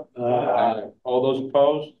favor? All those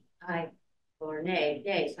opposed? Aye. Or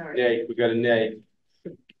nay, sorry. Nay, we got a nay.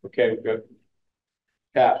 Okay, we got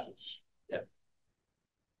passes. Yeah.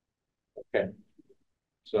 Okay.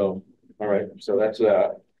 So, all right, so that's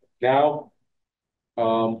now,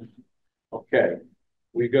 okay,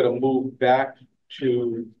 we gotta move back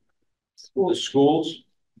to the schools.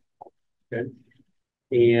 Okay.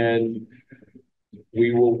 And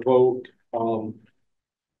we will vote,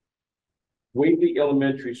 Whately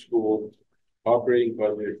Elementary School operating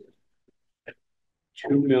budget,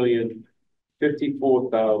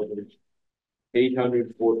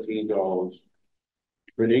 $2,054,814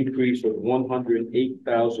 for an increase of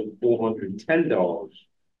 $108,410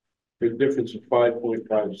 for a difference of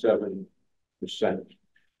 5.57%.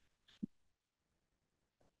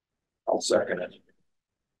 I'll second it.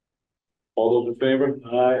 All those in favor?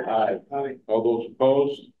 Aye. Aye. All those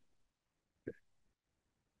opposed?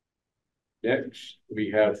 Next, we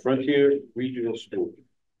have Frontier Regional School.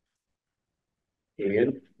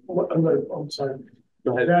 And, I'm sorry,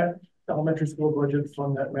 go ahead. that elementary school budget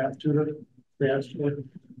fund that math tutor,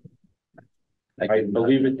 I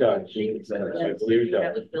believe it does. I Yes, believe it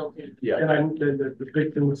that does. was built in. Yeah, the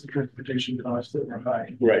big thing was the transportation costs that were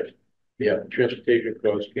high. right. Yeah, transportation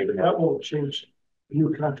costs came That out. will change the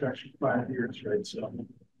new contracts for 5 years, right? So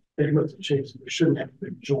they must have changed. We shouldn't have a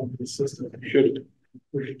big jolt in the system. Should,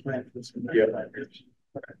 We should plan for this for the Yeah. next 5 years.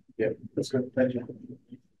 Okay. Yeah. That's good. Thank you.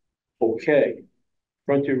 okay.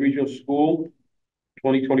 Frontier Regional School,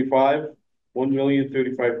 2025,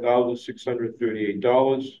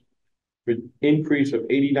 $1,035,638. For an increase of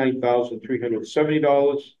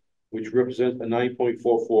 $89,370, which represents a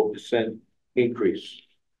 9.44% increase.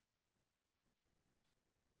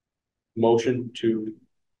 Motion to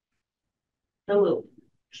so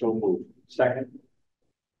move. Second.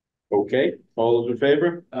 Okay, all those in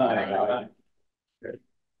favor? Aye. Okay.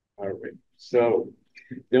 All right, so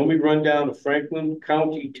then we run down to Franklin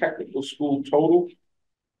County Technical School total.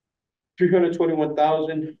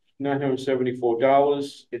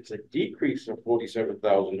 $321,974. It's a decrease of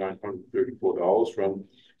 $47,934 from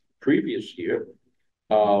previous year,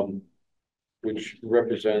 which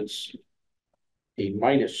represents a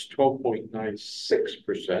minus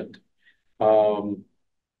 12.96%.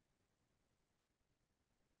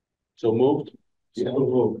 So moved. So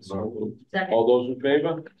moved. Second. All those in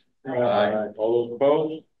favor? Aye. All those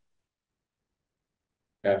opposed?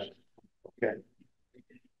 Yes. Okay.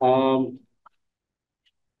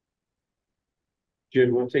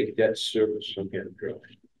 Jim, we'll take debt service from here.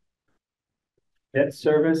 Debt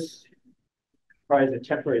service. Comprise a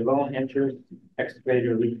temporary loan interest,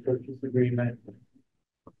 excavator lease purchase agreement.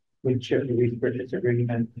 Wood chip lease purchase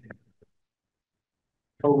agreement.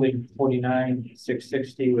 Totaling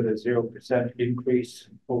 49,660 with a 0% increase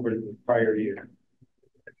over the prior year.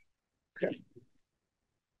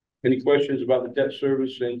 Any questions about the debt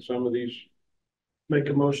service and some of these? Make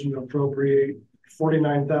a motion to appropriate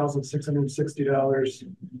 $49,660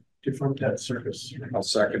 to fund debt service. I'll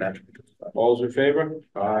second it. All's in favor?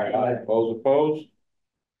 Aye. All's opposed?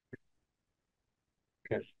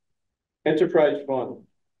 Okay. Enterprise fund,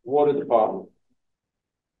 water department.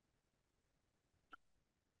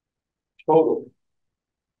 Total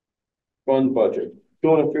fund budget,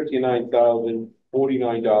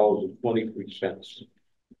 $259,049.23.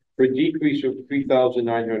 For a decrease of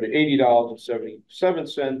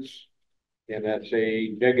 $3,980.77, and that's a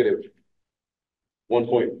negative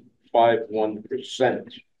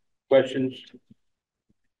 1.51%. Questions?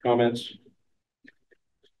 Comments?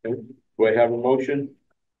 Do I have a motion?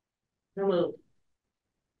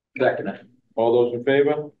 Second it. All those in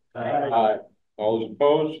favor? Aye. All those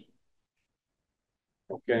opposed?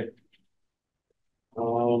 Okay.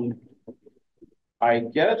 I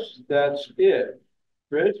guess that's it.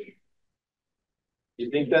 Rich? You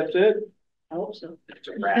think that's it? I hope so. It's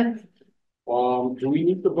a wrap. Do we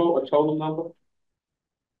need to vote a total number?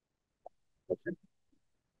 Okay.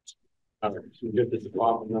 All right, so we get the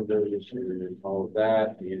department numbers and all of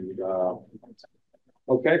that, and,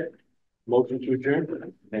 okay. Motion to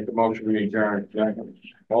adjourn? Make a motion to adjourn.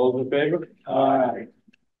 All those in favor? Aye.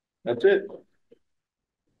 That's it.